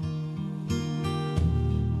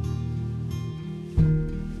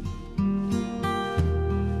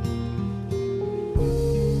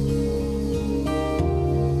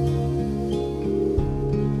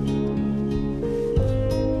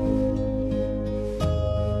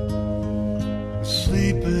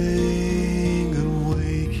 Sleeping and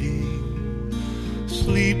waking,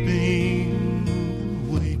 sleeping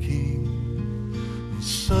and waking, and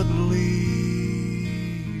suddenly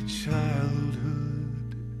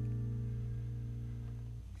childhood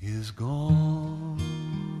is gone.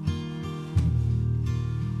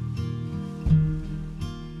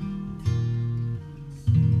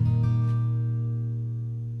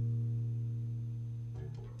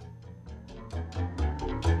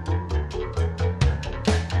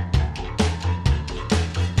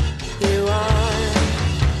 You are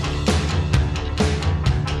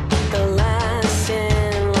the last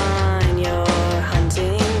in line, you're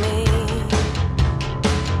hunting me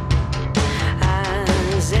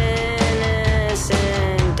as innocent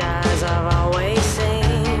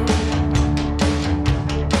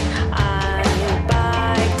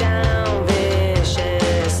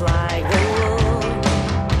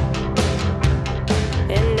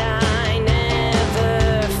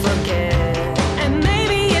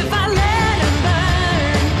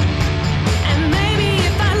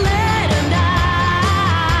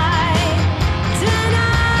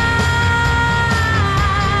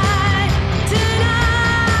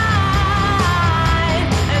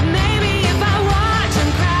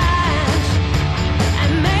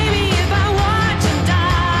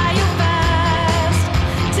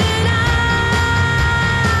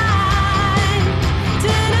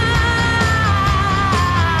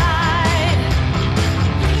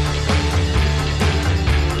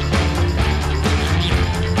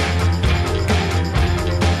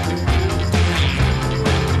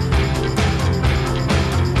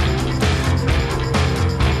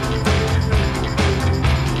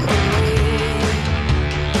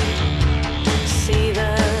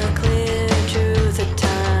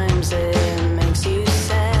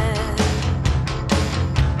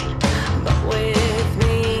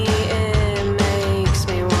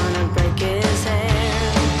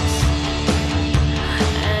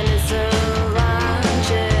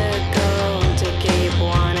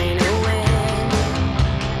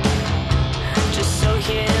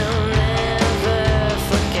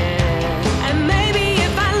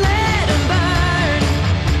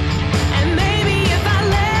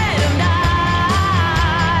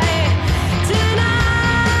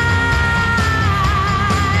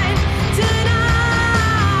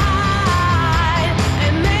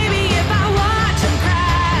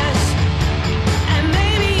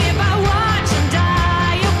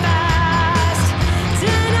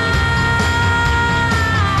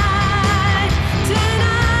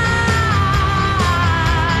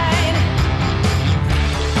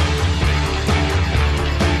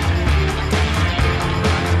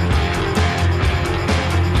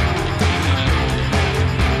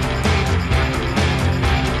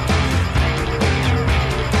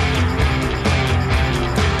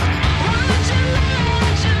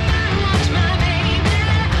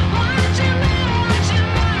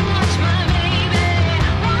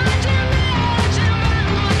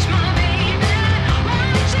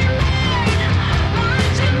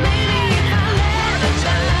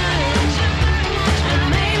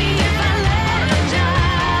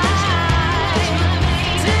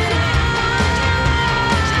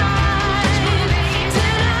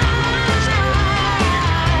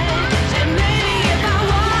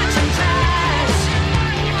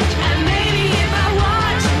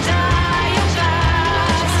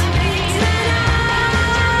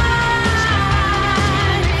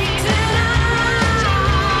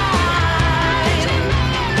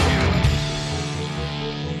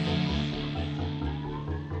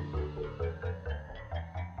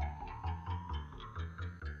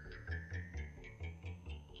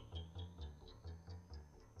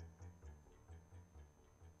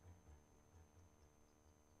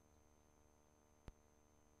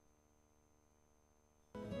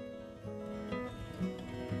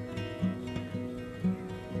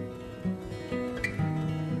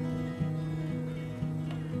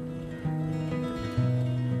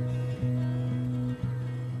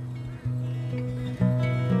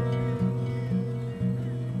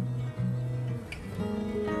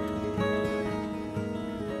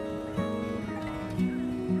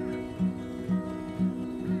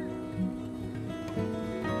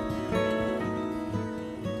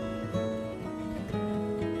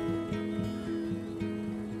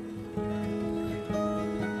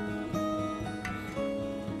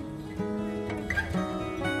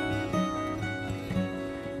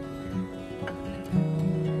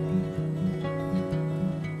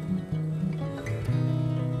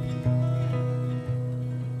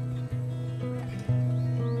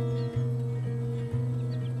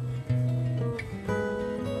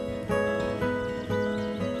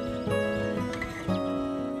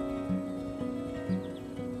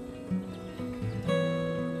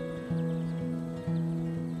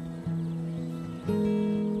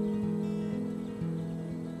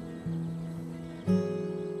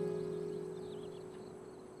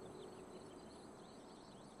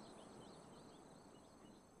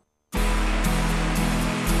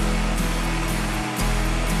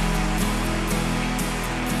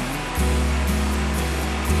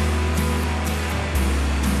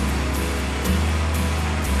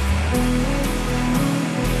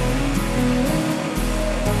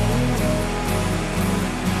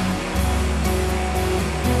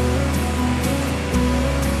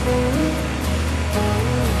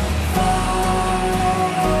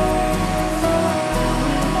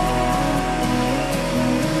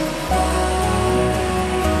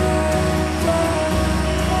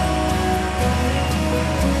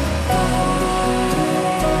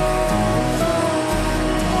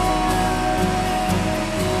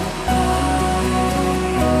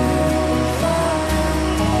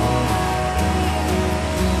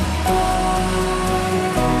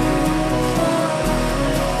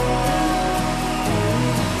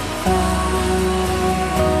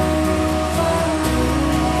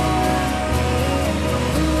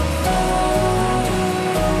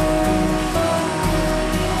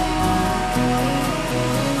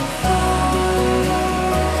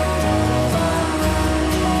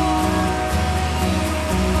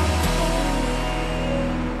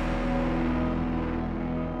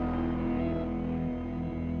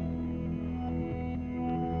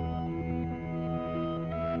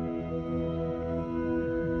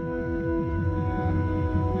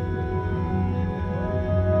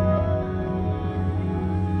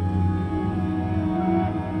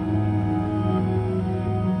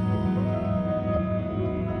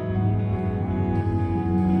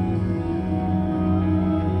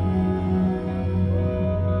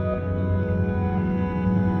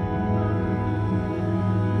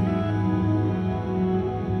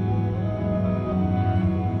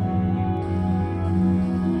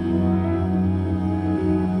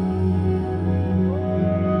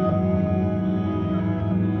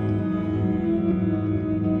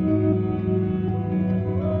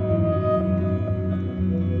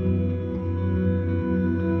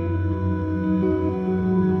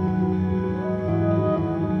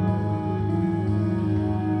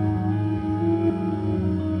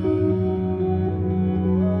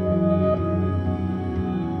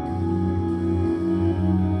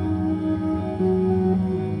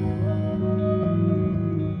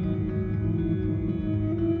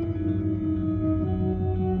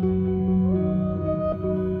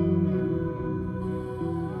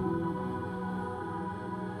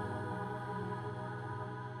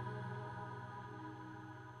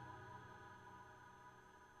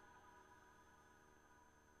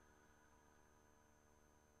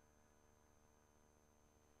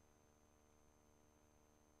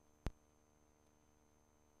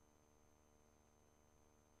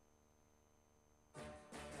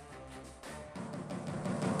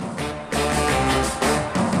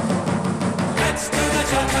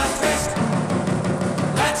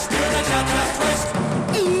cha-cha twist.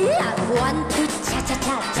 Yeah, 1, 2,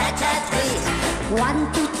 cha-cha-cha, cha-cha twist.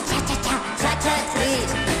 1, 2, cha-cha-cha, cha-cha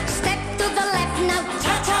twist. Step to the left now,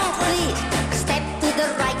 cha-cha twist. Step to the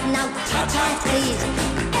right now, cha-cha twist.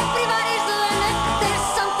 Everybody's doing it, there's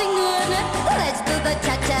something new in it. Let's do the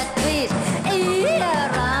cha-cha twist.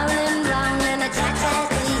 Yeah, round and round and a cha-cha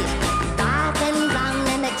twist. Back and round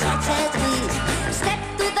and a cha-cha twist. Step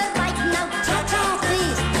to the right now, cha-cha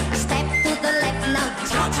twist. Step to the left now,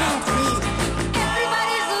 cha-cha twist.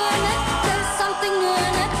 Everybody's doing it, there's something new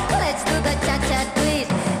in it. Let's do the cha-cha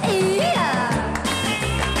twist. Yeah.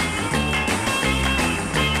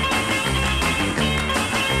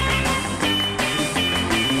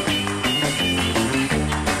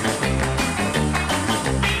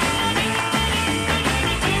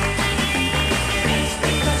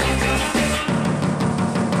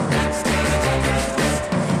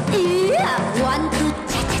 Yeah, 1, 2,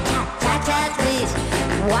 cha-cha-cha, cha-cha twist.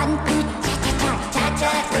 1, 2, cha-cha-cha,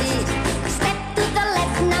 cha-cha twist. Step to the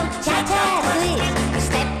left now, cha-cha twist.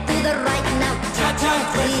 Step to the right now, cha-cha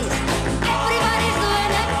twist. Everybody's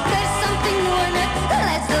doing it, there's something new in it.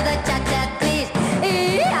 Let's do the cha-cha twist.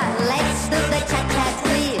 Yeah, let's do the cha-cha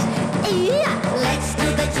twist. Yeah, let's do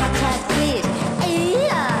the cha-cha twist.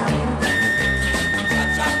 Yeah.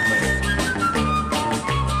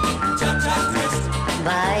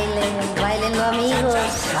 Bailen, bailenlo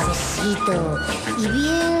amigos, suavecito y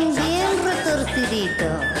bien, bien retorcidito.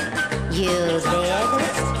 You dig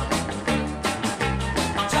it?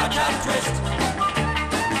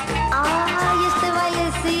 Ay, este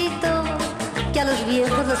bailecito que a los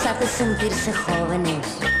viejos los hace sentirse jóvenes.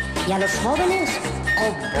 Y a los jóvenes,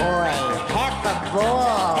 oh boy, have a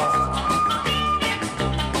ball.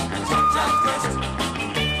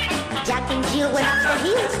 Jack and Jill went up the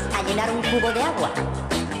hills a llenar un cubo de agua.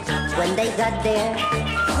 When they got there,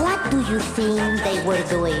 what do you think they were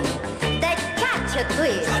doing? The cha-cha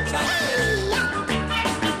twist.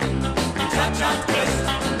 Cha-cha twist.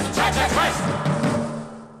 Cha-cha twist.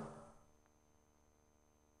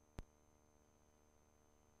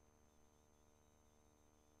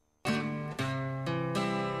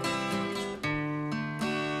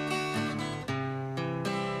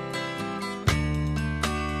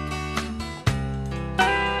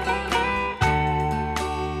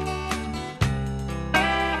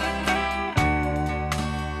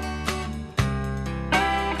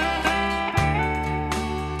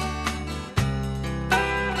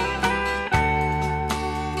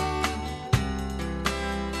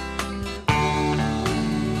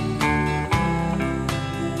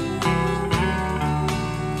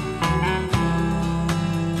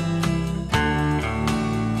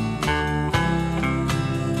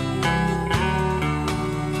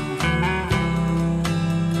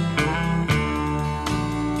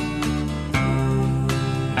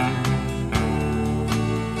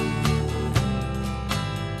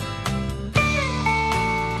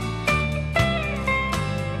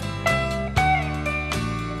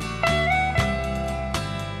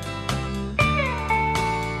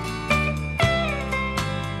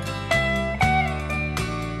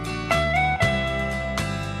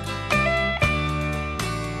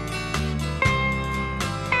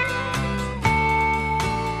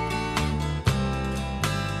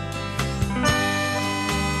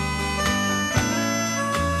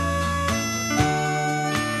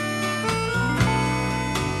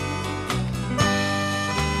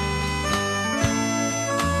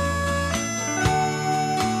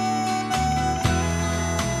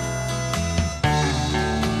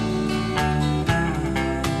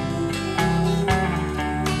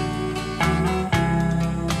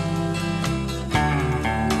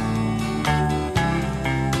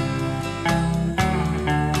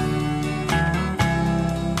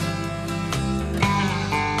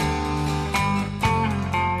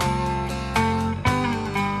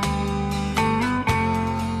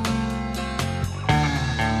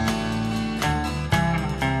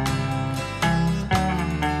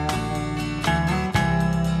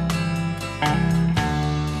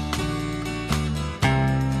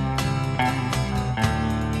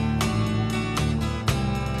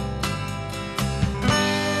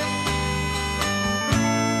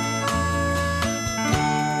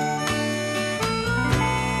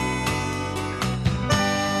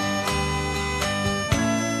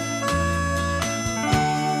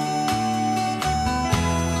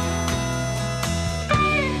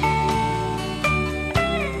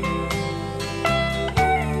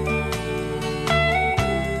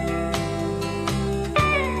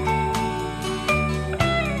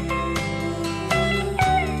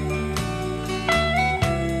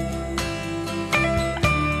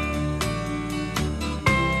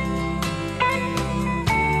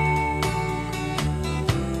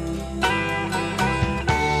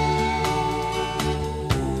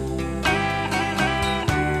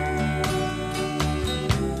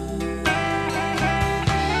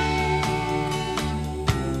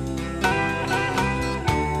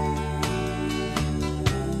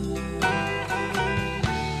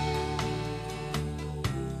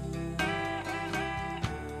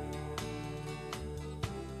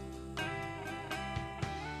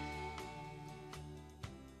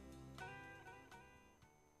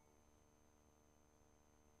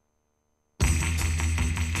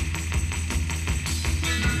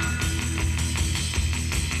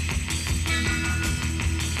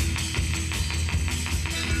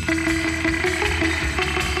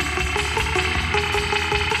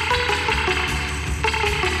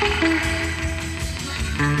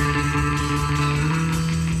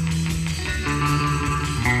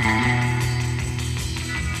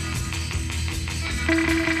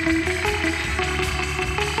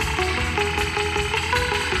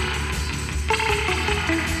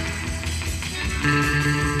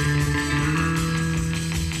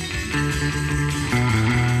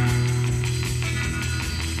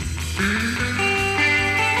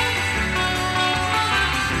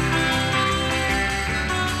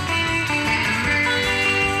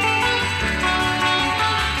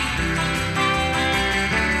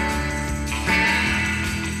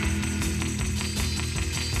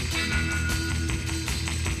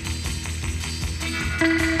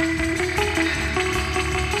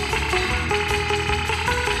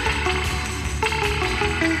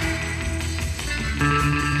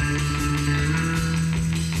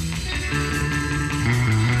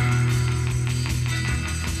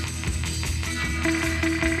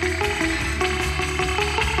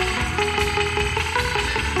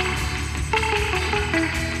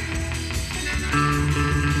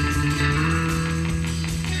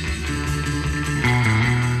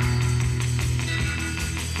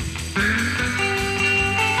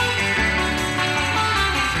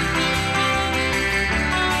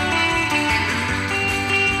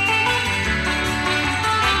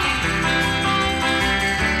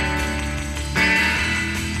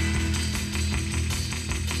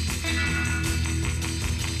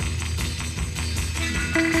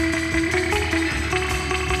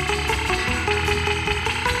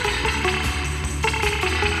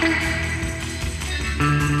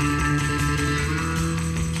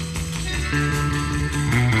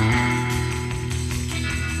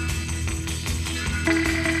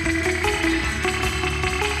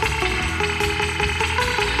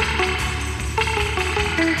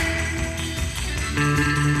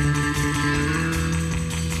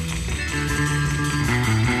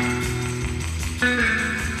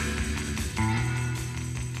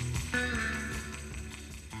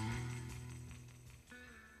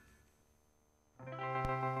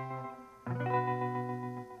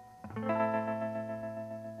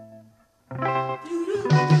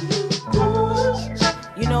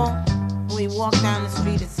 walk down the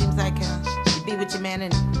street, it seems like you be with your man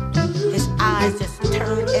and his eyes just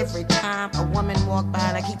turn every time a woman walk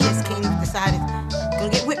by, like he just can't even decide he's gonna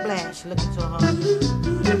get whiplash looking so hard.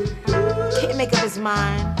 Can't make up his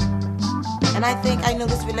mind. And I think I know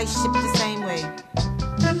this relationship is the same way.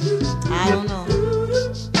 I don't know.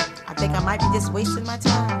 I think I might be just wasting my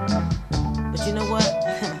time. But you know what?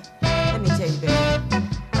 Let me tell you, baby.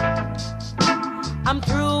 I'm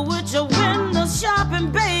through with your window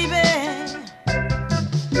shopping, baby.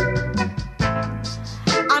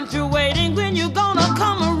 I'm through waiting when you're gonna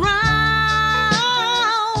come around.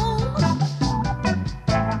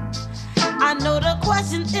 I know the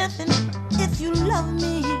question if you love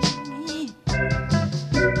me.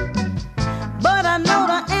 But I know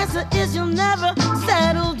the answer is you'll never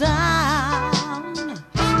settle down.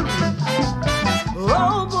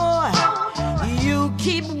 Oh boy, you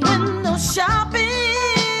keep window shopping.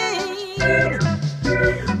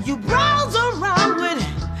 You browse around with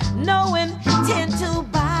no intent to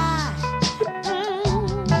buy.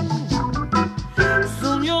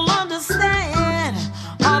 Soon you'll understand,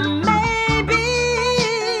 or maybe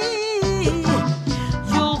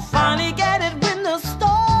you'll finally get it when the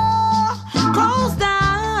store closed down.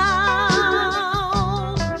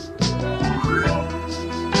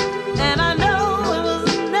 And I know it was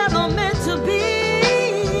never meant to be.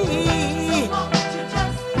 So won't you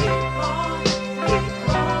just keep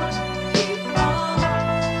on,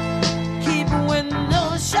 keep window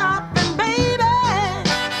shopping, baby.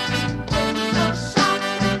 Window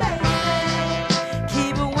shopping, baby.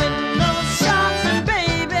 Keep window shopping,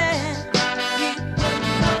 baby. Keep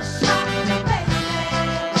window shopping, baby.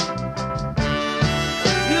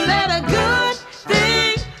 You let a good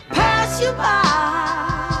thing pass you by.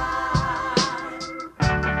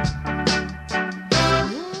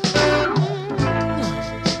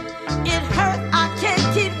 It hurt, I can't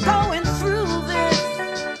keep going through this.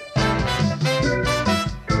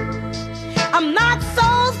 I'm not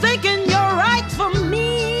so thinking you're right for me.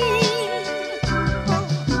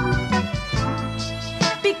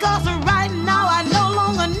 Because right now I no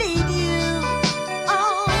longer need you.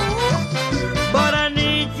 Oh, but I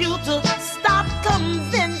need you to stop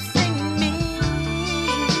convincing me.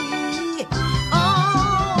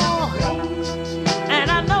 Oh, and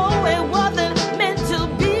I know it wasn't meant to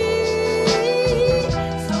be.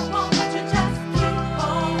 So won't you just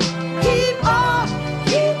keep on,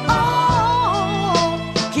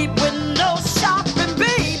 keep window shopping,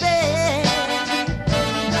 baby.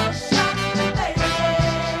 Window shopping, baby.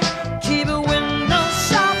 Keep a window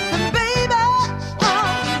shopping, baby. Oh,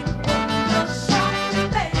 window shopping,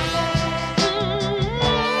 baby.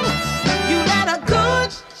 You let a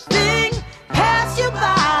good thing pass you by.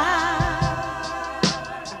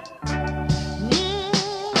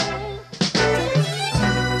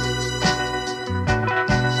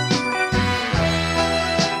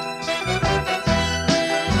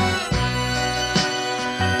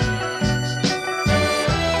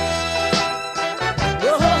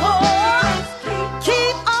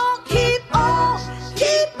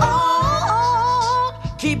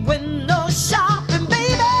 Keep window shopping,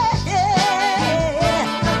 baby.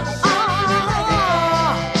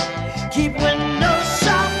 Keep window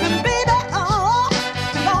shopping, baby.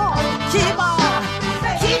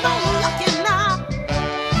 Keep on looking now.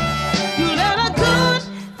 You let a good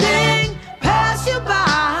thing pass you by.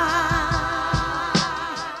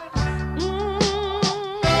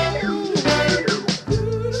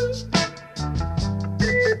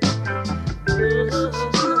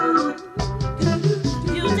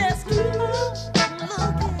 You just keep on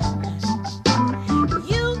looking.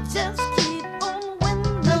 You just keep on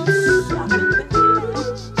window shopping,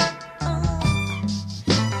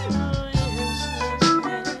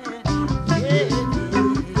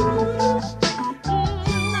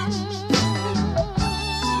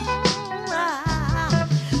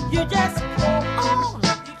 you just keep on.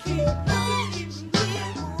 You keep on. You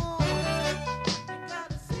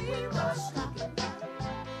gotta see what's shopping.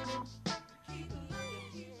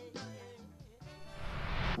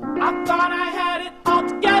 I thought I had it all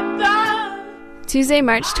together. Tuesday,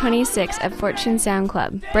 March 26th at Fortune Sound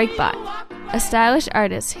Club, Breakbot, a stylish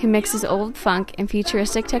artist who mixes old funk and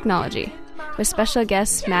futuristic technology, with special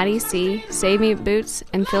guests Maddie C., Save Me Boots,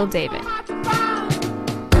 and Phil David.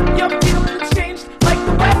 Your feelings changed like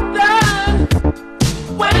the weather.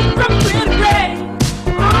 Went from clear to gray.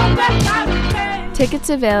 All that I would pay. Tickets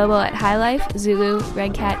available at High Life, Zulu,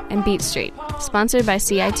 Red Cat, and Beat Street, sponsored by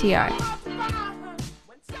CITR.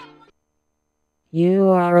 You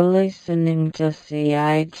are listening to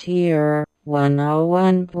CITR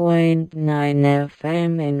 101.9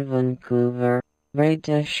 FM in Vancouver.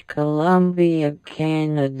 British Columbia,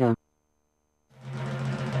 Canada.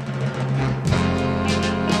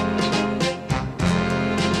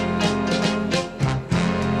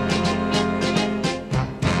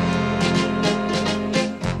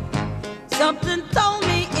 Something told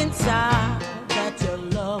me inside that your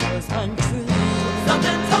love was untrue.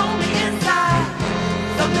 Something told me inside.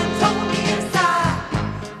 Something told me inside.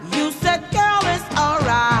 You said, girl, it's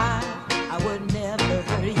alright. I would never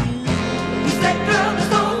hurt you. You said, girl,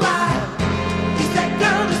 it's alright. You said,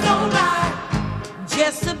 girl, it's alright.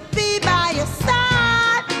 Just to be by your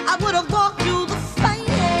side, I would have walked through the flames.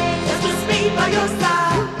 Just to be by your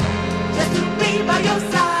side. Just to be by your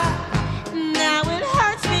side. Now it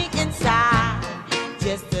hurts me inside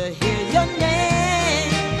just to hear your name,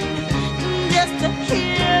 just to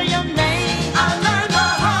hear your name. I learned the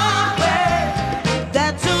hard way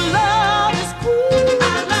that your love is cruel. I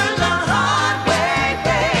learned the hard way,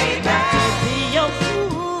 baby, to be your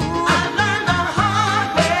fool. I learned the hard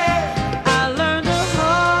way. I learned the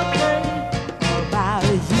hard way about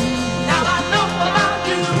you. Now I know about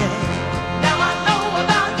you. Now I know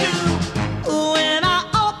about you. When I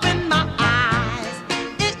opened my eyes,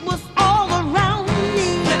 it was all around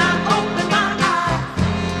me. When I opened my eyes,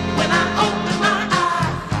 when I opened my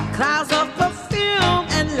eyes, clouds of perfume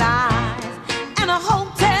and lies, and a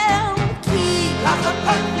hotel key. Lots of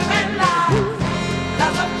perfume and lies,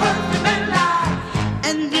 lots of perfume and lies.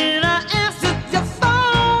 And then I answered your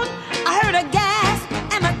phone. I heard a gasp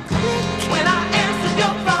and a click. When I answered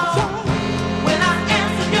your phone, when I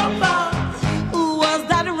answered your phone, was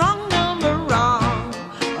that wrong number wrong,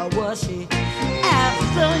 or was she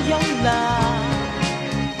after your love?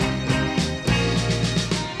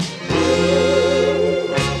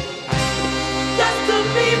 Just to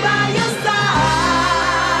be by your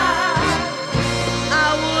side, I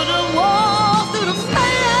would have walked through the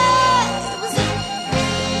flames.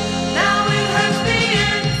 Now it hurts me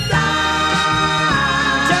inside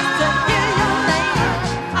just to hear your name.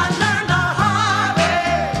 I learned the hard way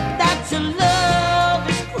that your love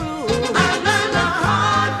is cruel. I learned the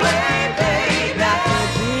hard way, baby, not to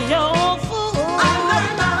be your fool. I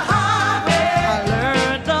learned the hard way. I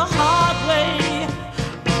learned the hard way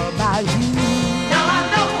about you. Now I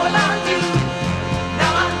know about you.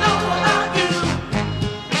 Now I know about you.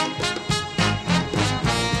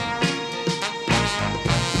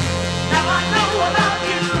 Now I know about you. Now I know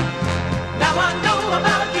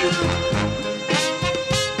about you.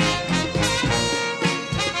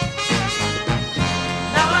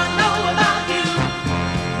 Now I know about you.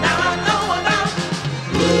 Now I know about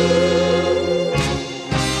you.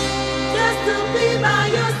 Just to be by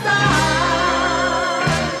your side,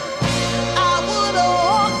 I would have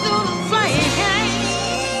walked through the flames.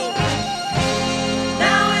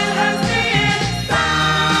 Now it hurts me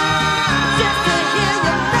inside just to hear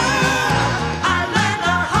your name. I learned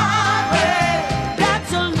the hard way that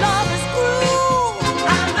your love is cruel. I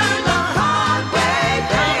learned the hard way,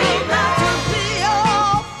 baby, not to be your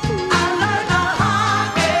fool. I learned the hard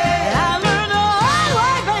way. I learned the hard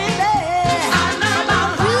way, baby. I learned the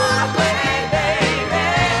hard way, baby.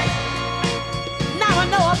 Now I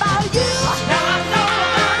know about you. Now I know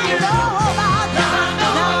about you. Now I know about you. Now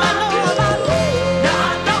I know about you. Now I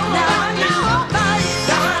know about you. Now I know about you.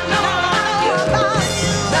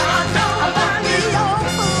 Now I know about you. Your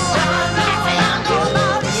fool. Now I know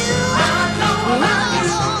about you.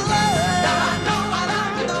 Now I know about you.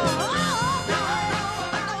 Now I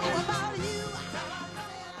know about you.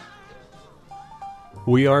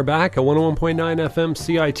 We are back at 101.9 FM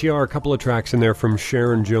CITR. A couple of tracks in there from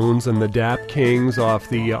Sharon Jones and the Dap Kings off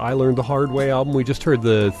the I Learned the Hard Way album. We just heard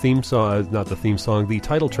the theme song, not the theme song, the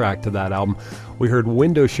title track to that album. We heard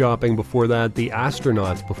Window Shopping before that. The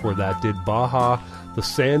Astronauts before that did Baja. The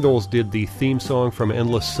Sandals did the theme song from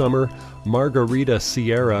Endless Summer. Margarita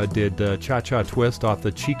Sierra did Cha-Cha Twist off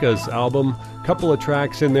the Chicas album. Couple of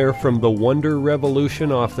tracks in there from The Wonder Revolution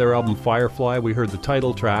off their album Firefly. We heard the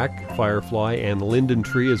title track, Firefly, and Linden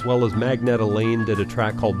Tree, as well as Magneta Lane did a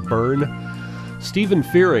track called Burn. Stephen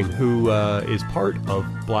Fearing, who is part of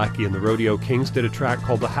Blackie and the Rodeo Kings, did a track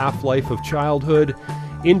called The Half-Life of Childhood.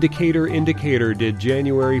 Indicator did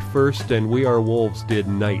January 1st, and We Are Wolves did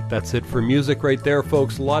Night. That's it for music right there,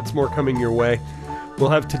 folks. Lots more coming your way.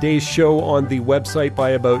 We'll have today's show on the website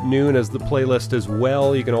by about noon as the playlist as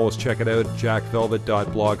well. You can always check it out at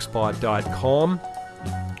jackvelvet.blogspot.com.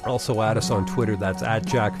 Also add us on Twitter. That's at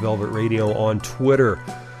JackVelvetRadio on Twitter.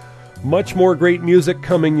 Much more great music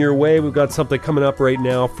coming your way. We've got something coming up right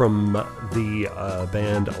now from the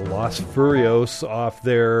band Los Furios off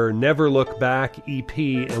their Never Look Back EP,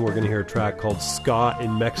 and we're going to hear a track called Ska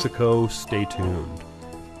in Mexico. Stay tuned.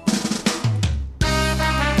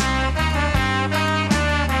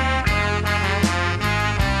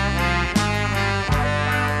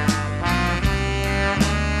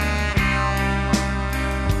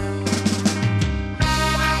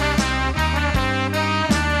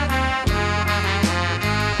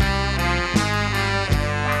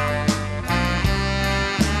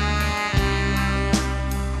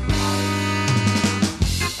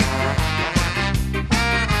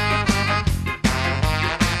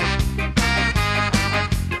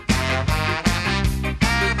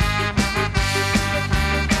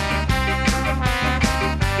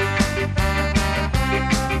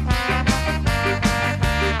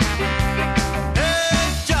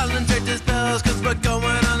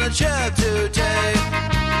 on ship today.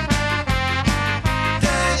 The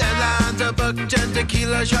Atlanta booked and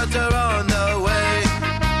tequila shots are on the way.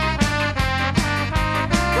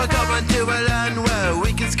 We're going to a land where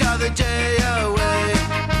we can scar the day away.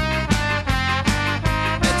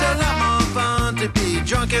 It's a lot more fun to be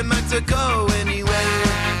drunk in Mexico anyway.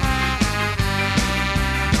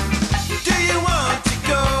 Do you want to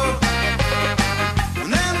go?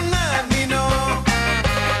 Then let me know.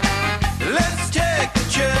 Let's take the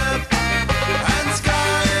trip and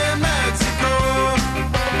sky in Mexico.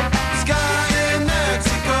 Sky in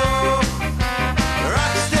Mexico.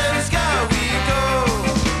 Rocksteady sky we go.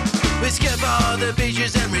 We skip all the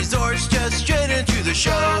beaches and resorts just straight into the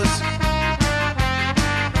shows.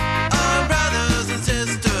 Our brothers and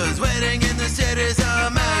sisters waiting in the cities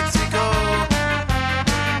of Mexico.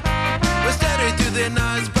 We're steady through the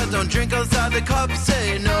nights, but don't drink outside the club,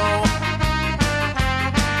 say no.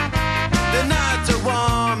 The nights are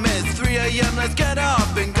warm, it's 3 a.m., let's get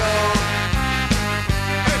up and go.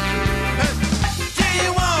 Do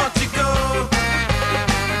you want to go?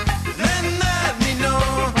 Then let me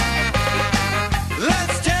know.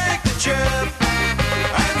 Let's take the trip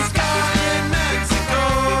and sky in Mexico.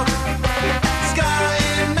 Sky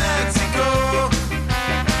in Mexico.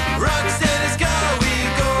 Rocksteady sky we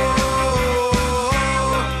go.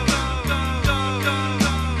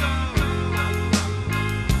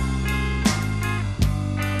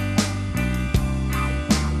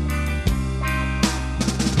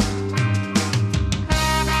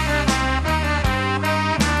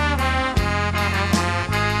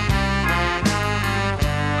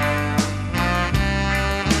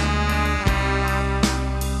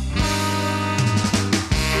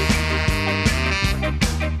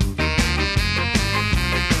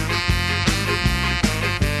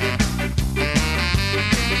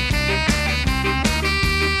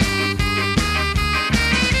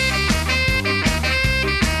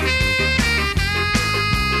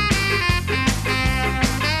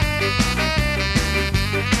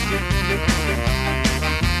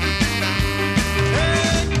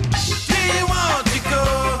 Do you want to go?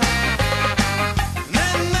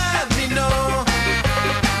 Then let me know.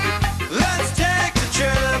 Let's take the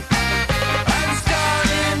trip and sky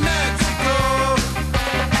in Mexico.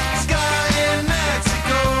 Sky in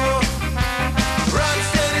Mexico.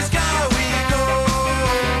 Rocksteady sky we go.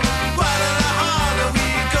 Guadalajara we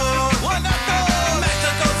go.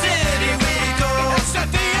 Mexico City we go.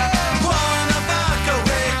 Cuernavaca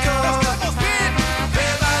we go.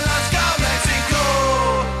 Viva las Gal Mexico.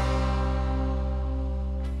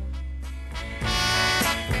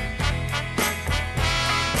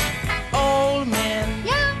 Old men,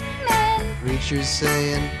 young men, preachers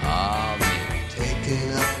saying amen,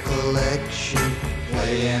 taking up collection,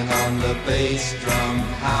 playing on the bass drum.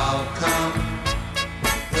 How come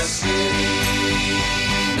the city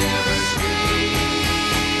never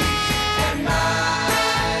sleeps at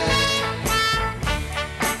night?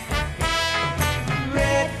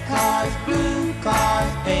 red cars, blue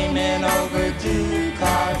cars, payment overdue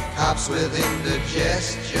cars. Cops with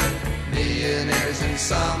indigestion, millionaires and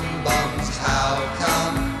some bums. How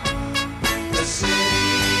come the city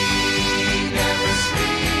never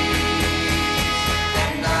sleeps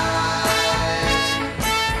at night?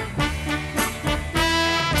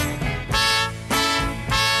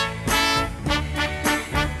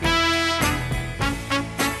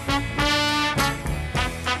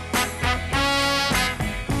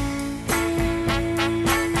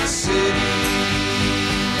 The city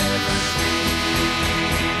never sleeps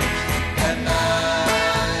at night.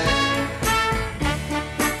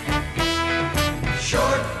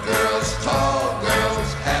 Short girls, tall girls,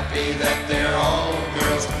 happy that they're all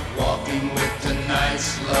girls, walking with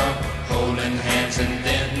tonight's love, holding hands and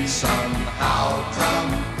then somehow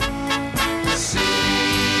come. The city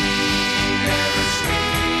never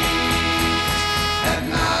sleeps at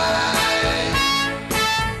night.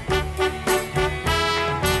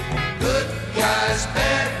 Good guys,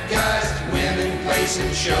 bad guys, women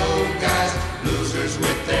placing show guys, losers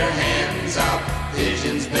with their hands out,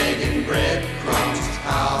 pigeons begging breadcrumbs.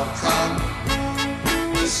 How come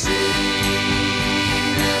the city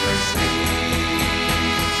never sleeps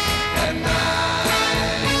at night?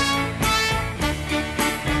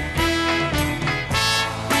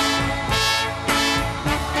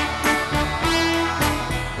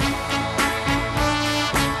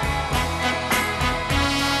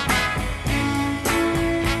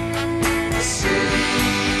 The city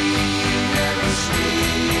never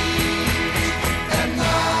sleeps.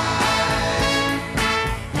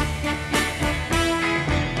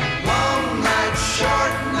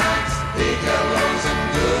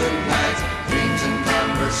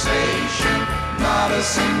 a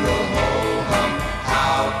single ho-hum.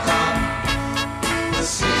 How come the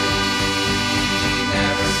sea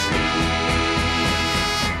never sleeps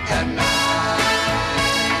at night?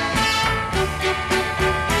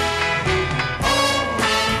 Oh,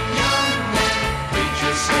 young men,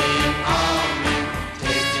 preachers saying amen,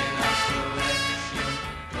 taking up the lecture,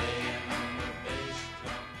 playing on the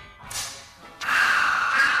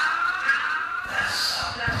bass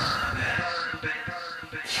drum.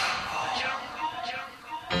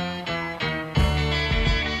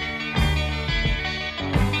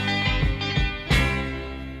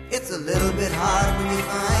 It's a little bit hard when you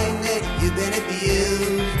find that you've been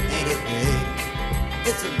abused, ain't it, babe?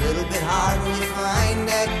 It's a little bit hard when you find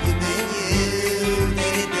that you've been used,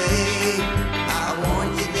 ain't it, babe? I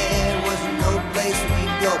warned you there was no place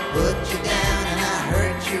we'd go put you down, and I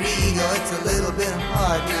hurt your ego. It's a little bit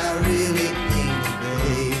hard now, really, ain't it,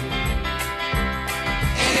 babe?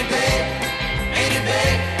 Ain't it, babe? Ain't it,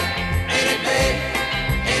 babe? Ain't it, babe?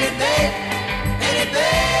 Ain't it, babe? Ain't it,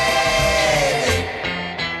 babe?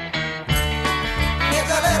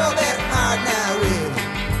 It's a little bit hard now, really.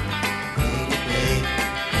 Ain't it, babe?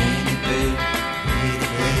 Ain't it, babe? Ain't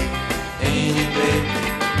it, babe? Ain't it, babe?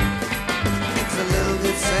 It's a little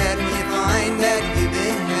bit sad when you find that you've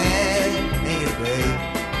been had, ain't it, babe?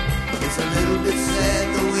 It's a little bit sad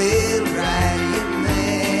the way it'll drive you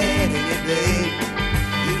mad, ain't it, babe?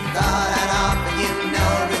 You thought I'd offer you no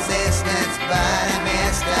resistance, but I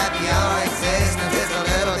messed up your existence. It's a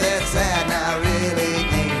little bit sad now, really,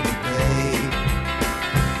 ain't it, babe?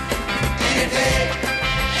 Ain't it, babe?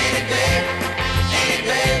 Ain't it, babe? Ain't it,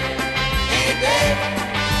 babe? Ain't it, babe?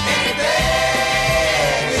 Ain't it, babe?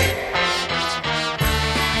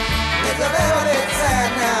 It's a little bit sad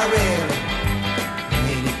now, really.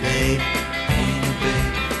 Ain't it, babe? Ain't it,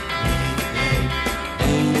 babe? Ain't it, babe?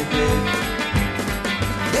 Ain't it, babe?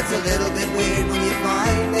 It's a little bit weird when you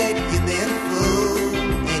find that you've been fooled,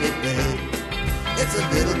 ain't it, babe? It's a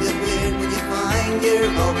little bit weird when you find you're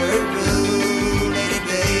overruled, ain't it,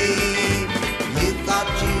 babe? You thought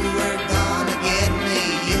you were gonna get me,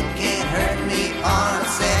 you can't hurt me or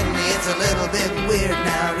upset me. It's a little bit weird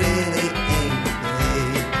now, really, ain't it,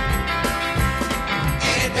 babe?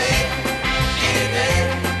 Ain't it, babe? Ain't it, babe?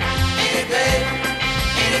 Ain't it, babe?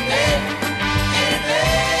 Ain't it, babe? Ain't it,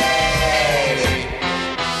 babe?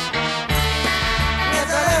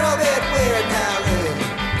 It's a little bit weird now, really.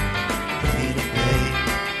 Ain't it, babe?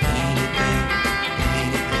 Ain't it, babe?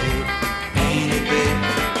 Ain't it, babe?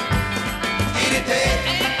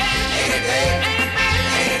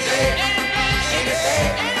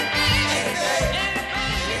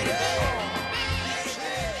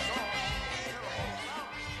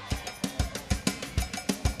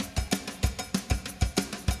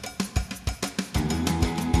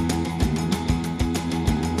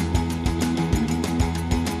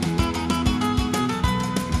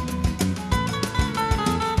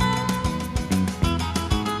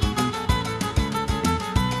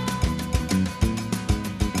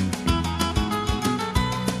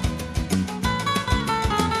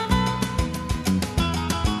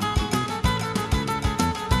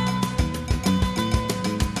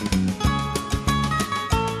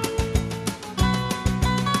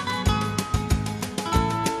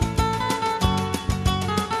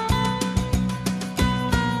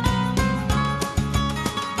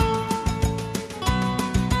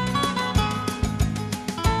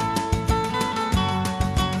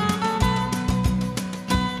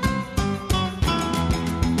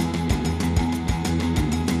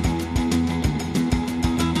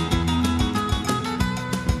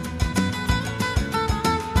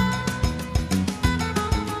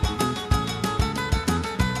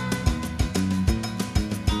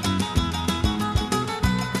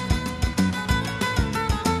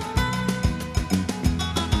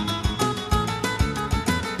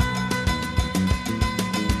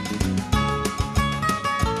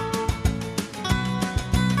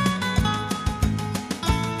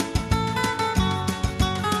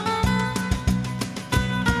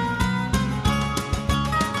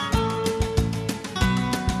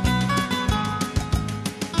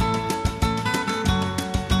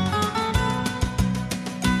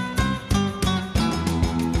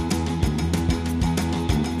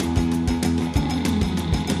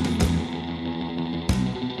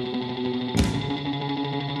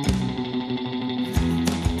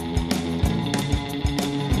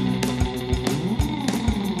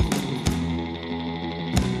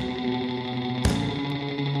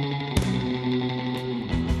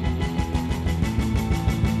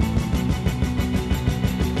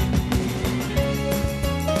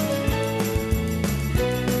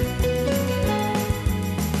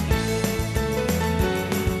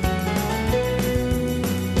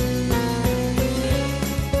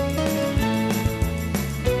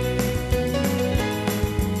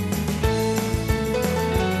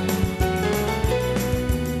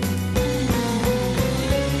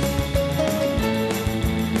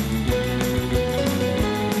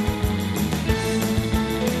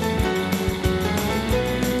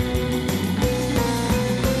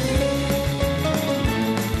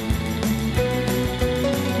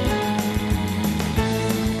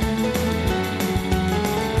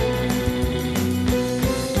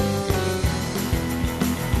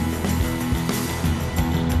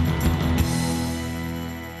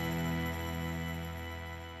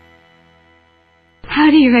 How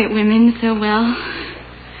do you write women so well?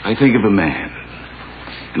 I think of a man,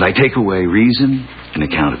 and I take away reason and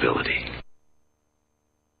accountability.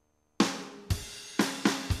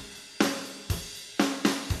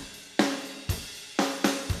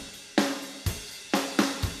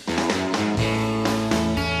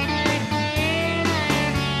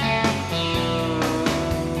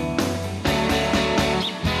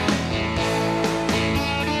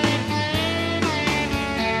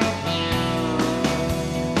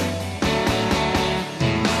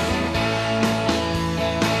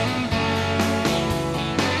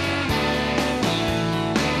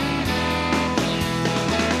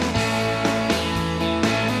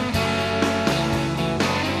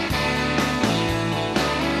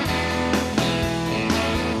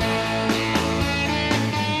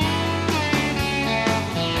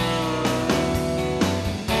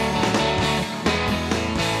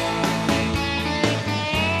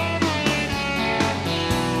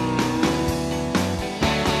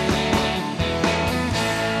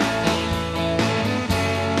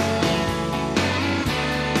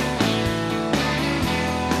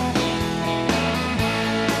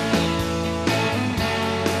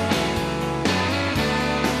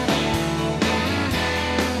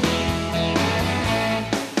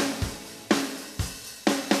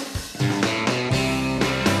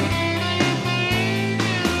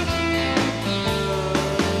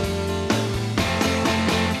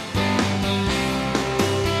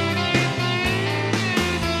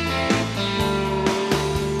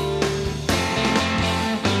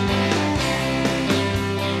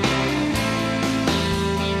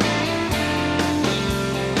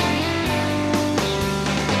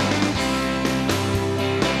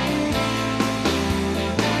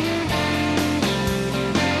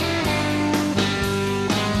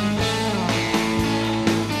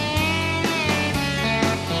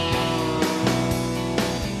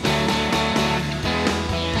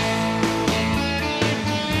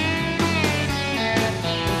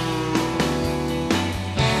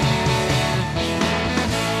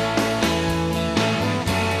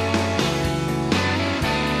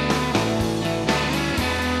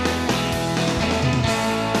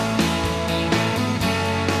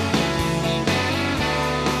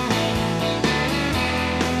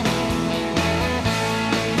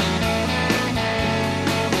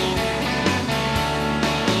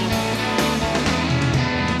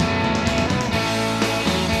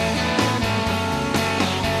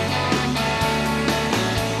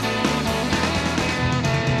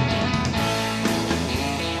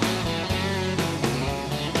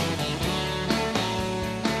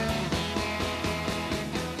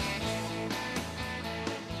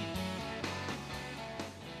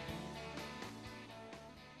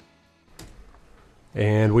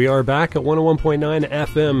 And we are back at 101.9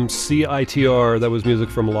 FM CITR. That was music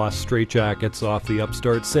from Lost Straitjackets off the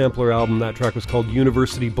Upstart Sampler album. That track was called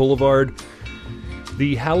University Boulevard.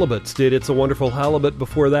 The Halibuts did It's a Wonderful Halibut.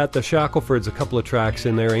 Before that, the Shacklefords, a couple of tracks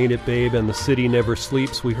in there. Ain't It Babe and The City Never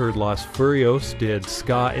Sleeps. We heard Los Furios did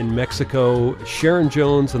Ska in Mexico. Sharon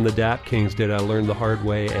Jones and the Dap Kings did I Learned the Hard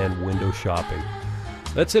Way and Window Shopping.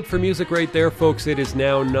 That's it for music right there, folks. It is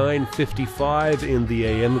now 9:55 in the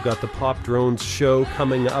AM. We've got the Pop Drones show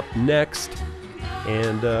coming up next.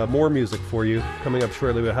 And more music for you. Coming up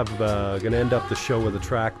shortly, we have going to end up the show with a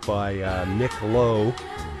track by Nick Lowe.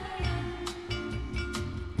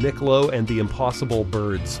 Nick Lowe and the Impossible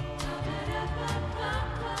Birds.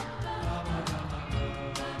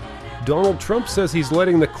 Donald Trump says he's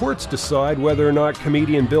letting the courts decide whether or not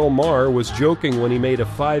comedian Bill Maher was joking when he made a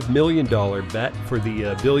 $5 million bet for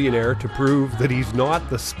the billionaire to prove that he's not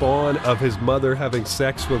the spawn of his mother having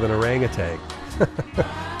sex with an orangutan.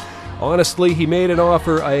 Honestly, he made an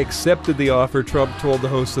offer. I accepted the offer, Trump told the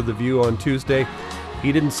host of The View on Tuesday.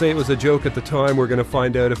 He didn't say it was a joke at the time. We're going to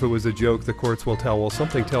find out if it was a joke. The courts will tell. Well,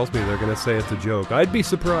 something tells me they're going to say it's a joke. I'd be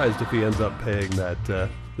surprised if he ends up paying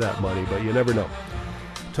that money, but you never know.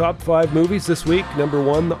 Top 5 movies this week. Number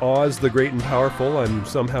 1, Oz the Great and Powerful. I'm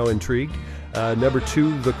somehow intrigued. Number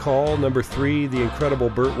 2, The Call. Number 3, The Incredible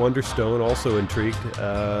Burt Wonderstone. Also intrigued.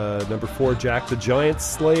 Number 4, Jack the Giant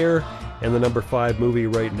Slayer. And the number 5 movie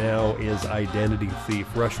right now is Identity Thief.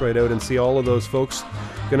 Rush right out and see all of those, folks.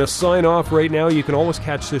 Gonna sign off right now. You can always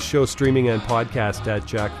catch this show streaming and podcast at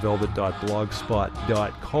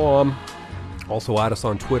jackvelvet.blogspot.com. Also add us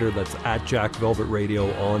on Twitter. That's at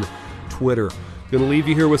jackvelvetradio on Twitter. Gonna leave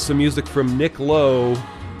you here with some music from Nick Lowe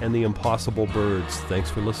and the Impossible Birds.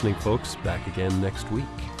 Thanks for listening, folks. Back again next week.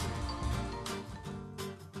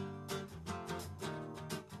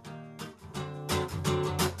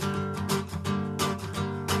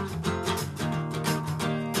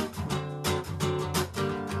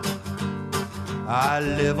 I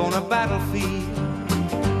live on a battlefield,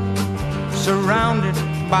 surrounded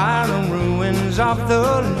by the ruins of the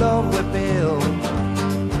love we built,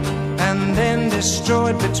 and then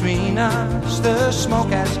destroyed between us. The smoke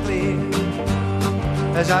has cleared.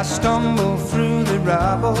 As I stumble through the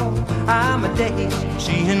rubble, I'm a daze,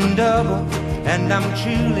 seeing double, and I'm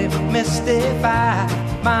truly mystified.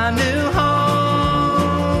 My new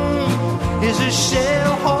home is a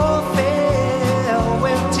shell-hole filled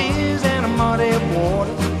with tears and a muddy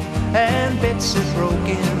water and bits of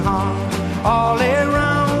broken heart. All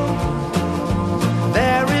around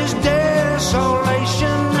there is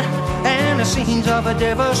desolation and the scenes of a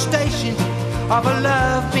devastation of a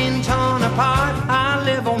love being torn apart. I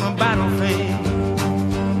live on a battlefield.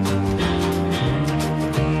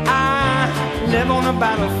 I live on a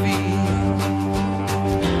battlefield.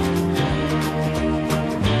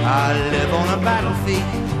 I live on a battlefield.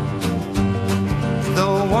 The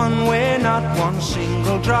one where not one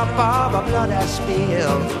single drop of blood has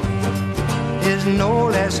spilled is no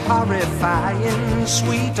less horrifying.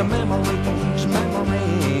 Sweet memories,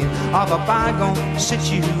 memory of a bygone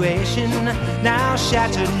situation, now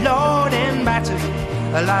shattered, Lord, and battered,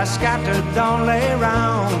 lie scattered all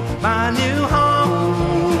around. My new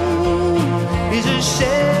home is a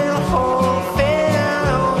shell-hole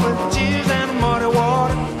filled with tears and muddy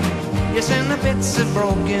water, yes, and the bits of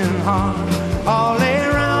broken heart. All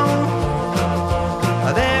around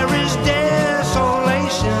there is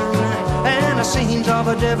desolation and the scenes of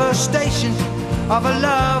a devastation of a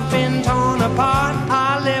love been torn apart.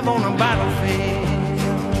 I live on a battlefield.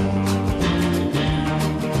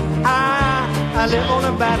 I live on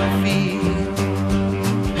a battlefield.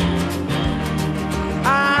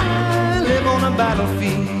 I live on a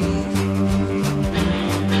battlefield.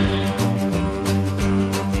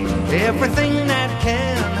 Everything that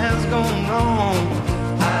can has gone wrong.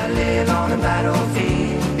 I live on a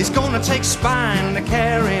battlefield. It's gonna take spine to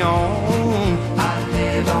carry on. I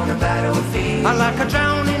live on a battlefield. I like a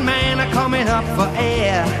drowning man coming up for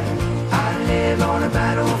air. I live on a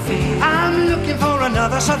battlefield. I'm looking for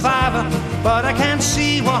another survivor, but I can't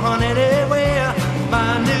see one anywhere.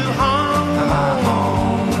 My new home, my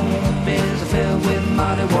home is filled with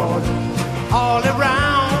muddy water. All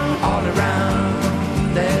around,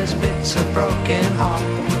 there's bits of broken heart.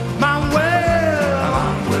 My world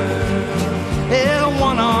is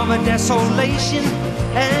one of a desolation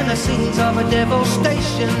and the scenes of a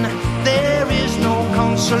devastation. There is no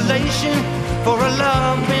consolation for a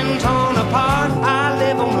love been torn apart. I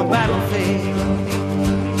live on a battlefield.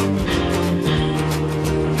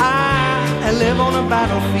 I live on a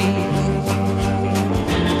battlefield.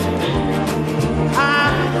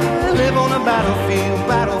 I live on a battlefield,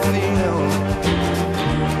 battlefield.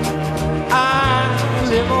 I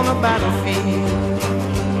live on a battlefield.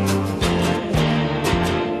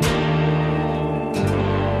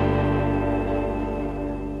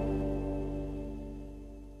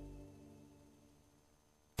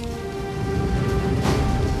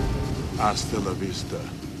 Hasta la vista,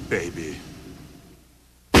 baby.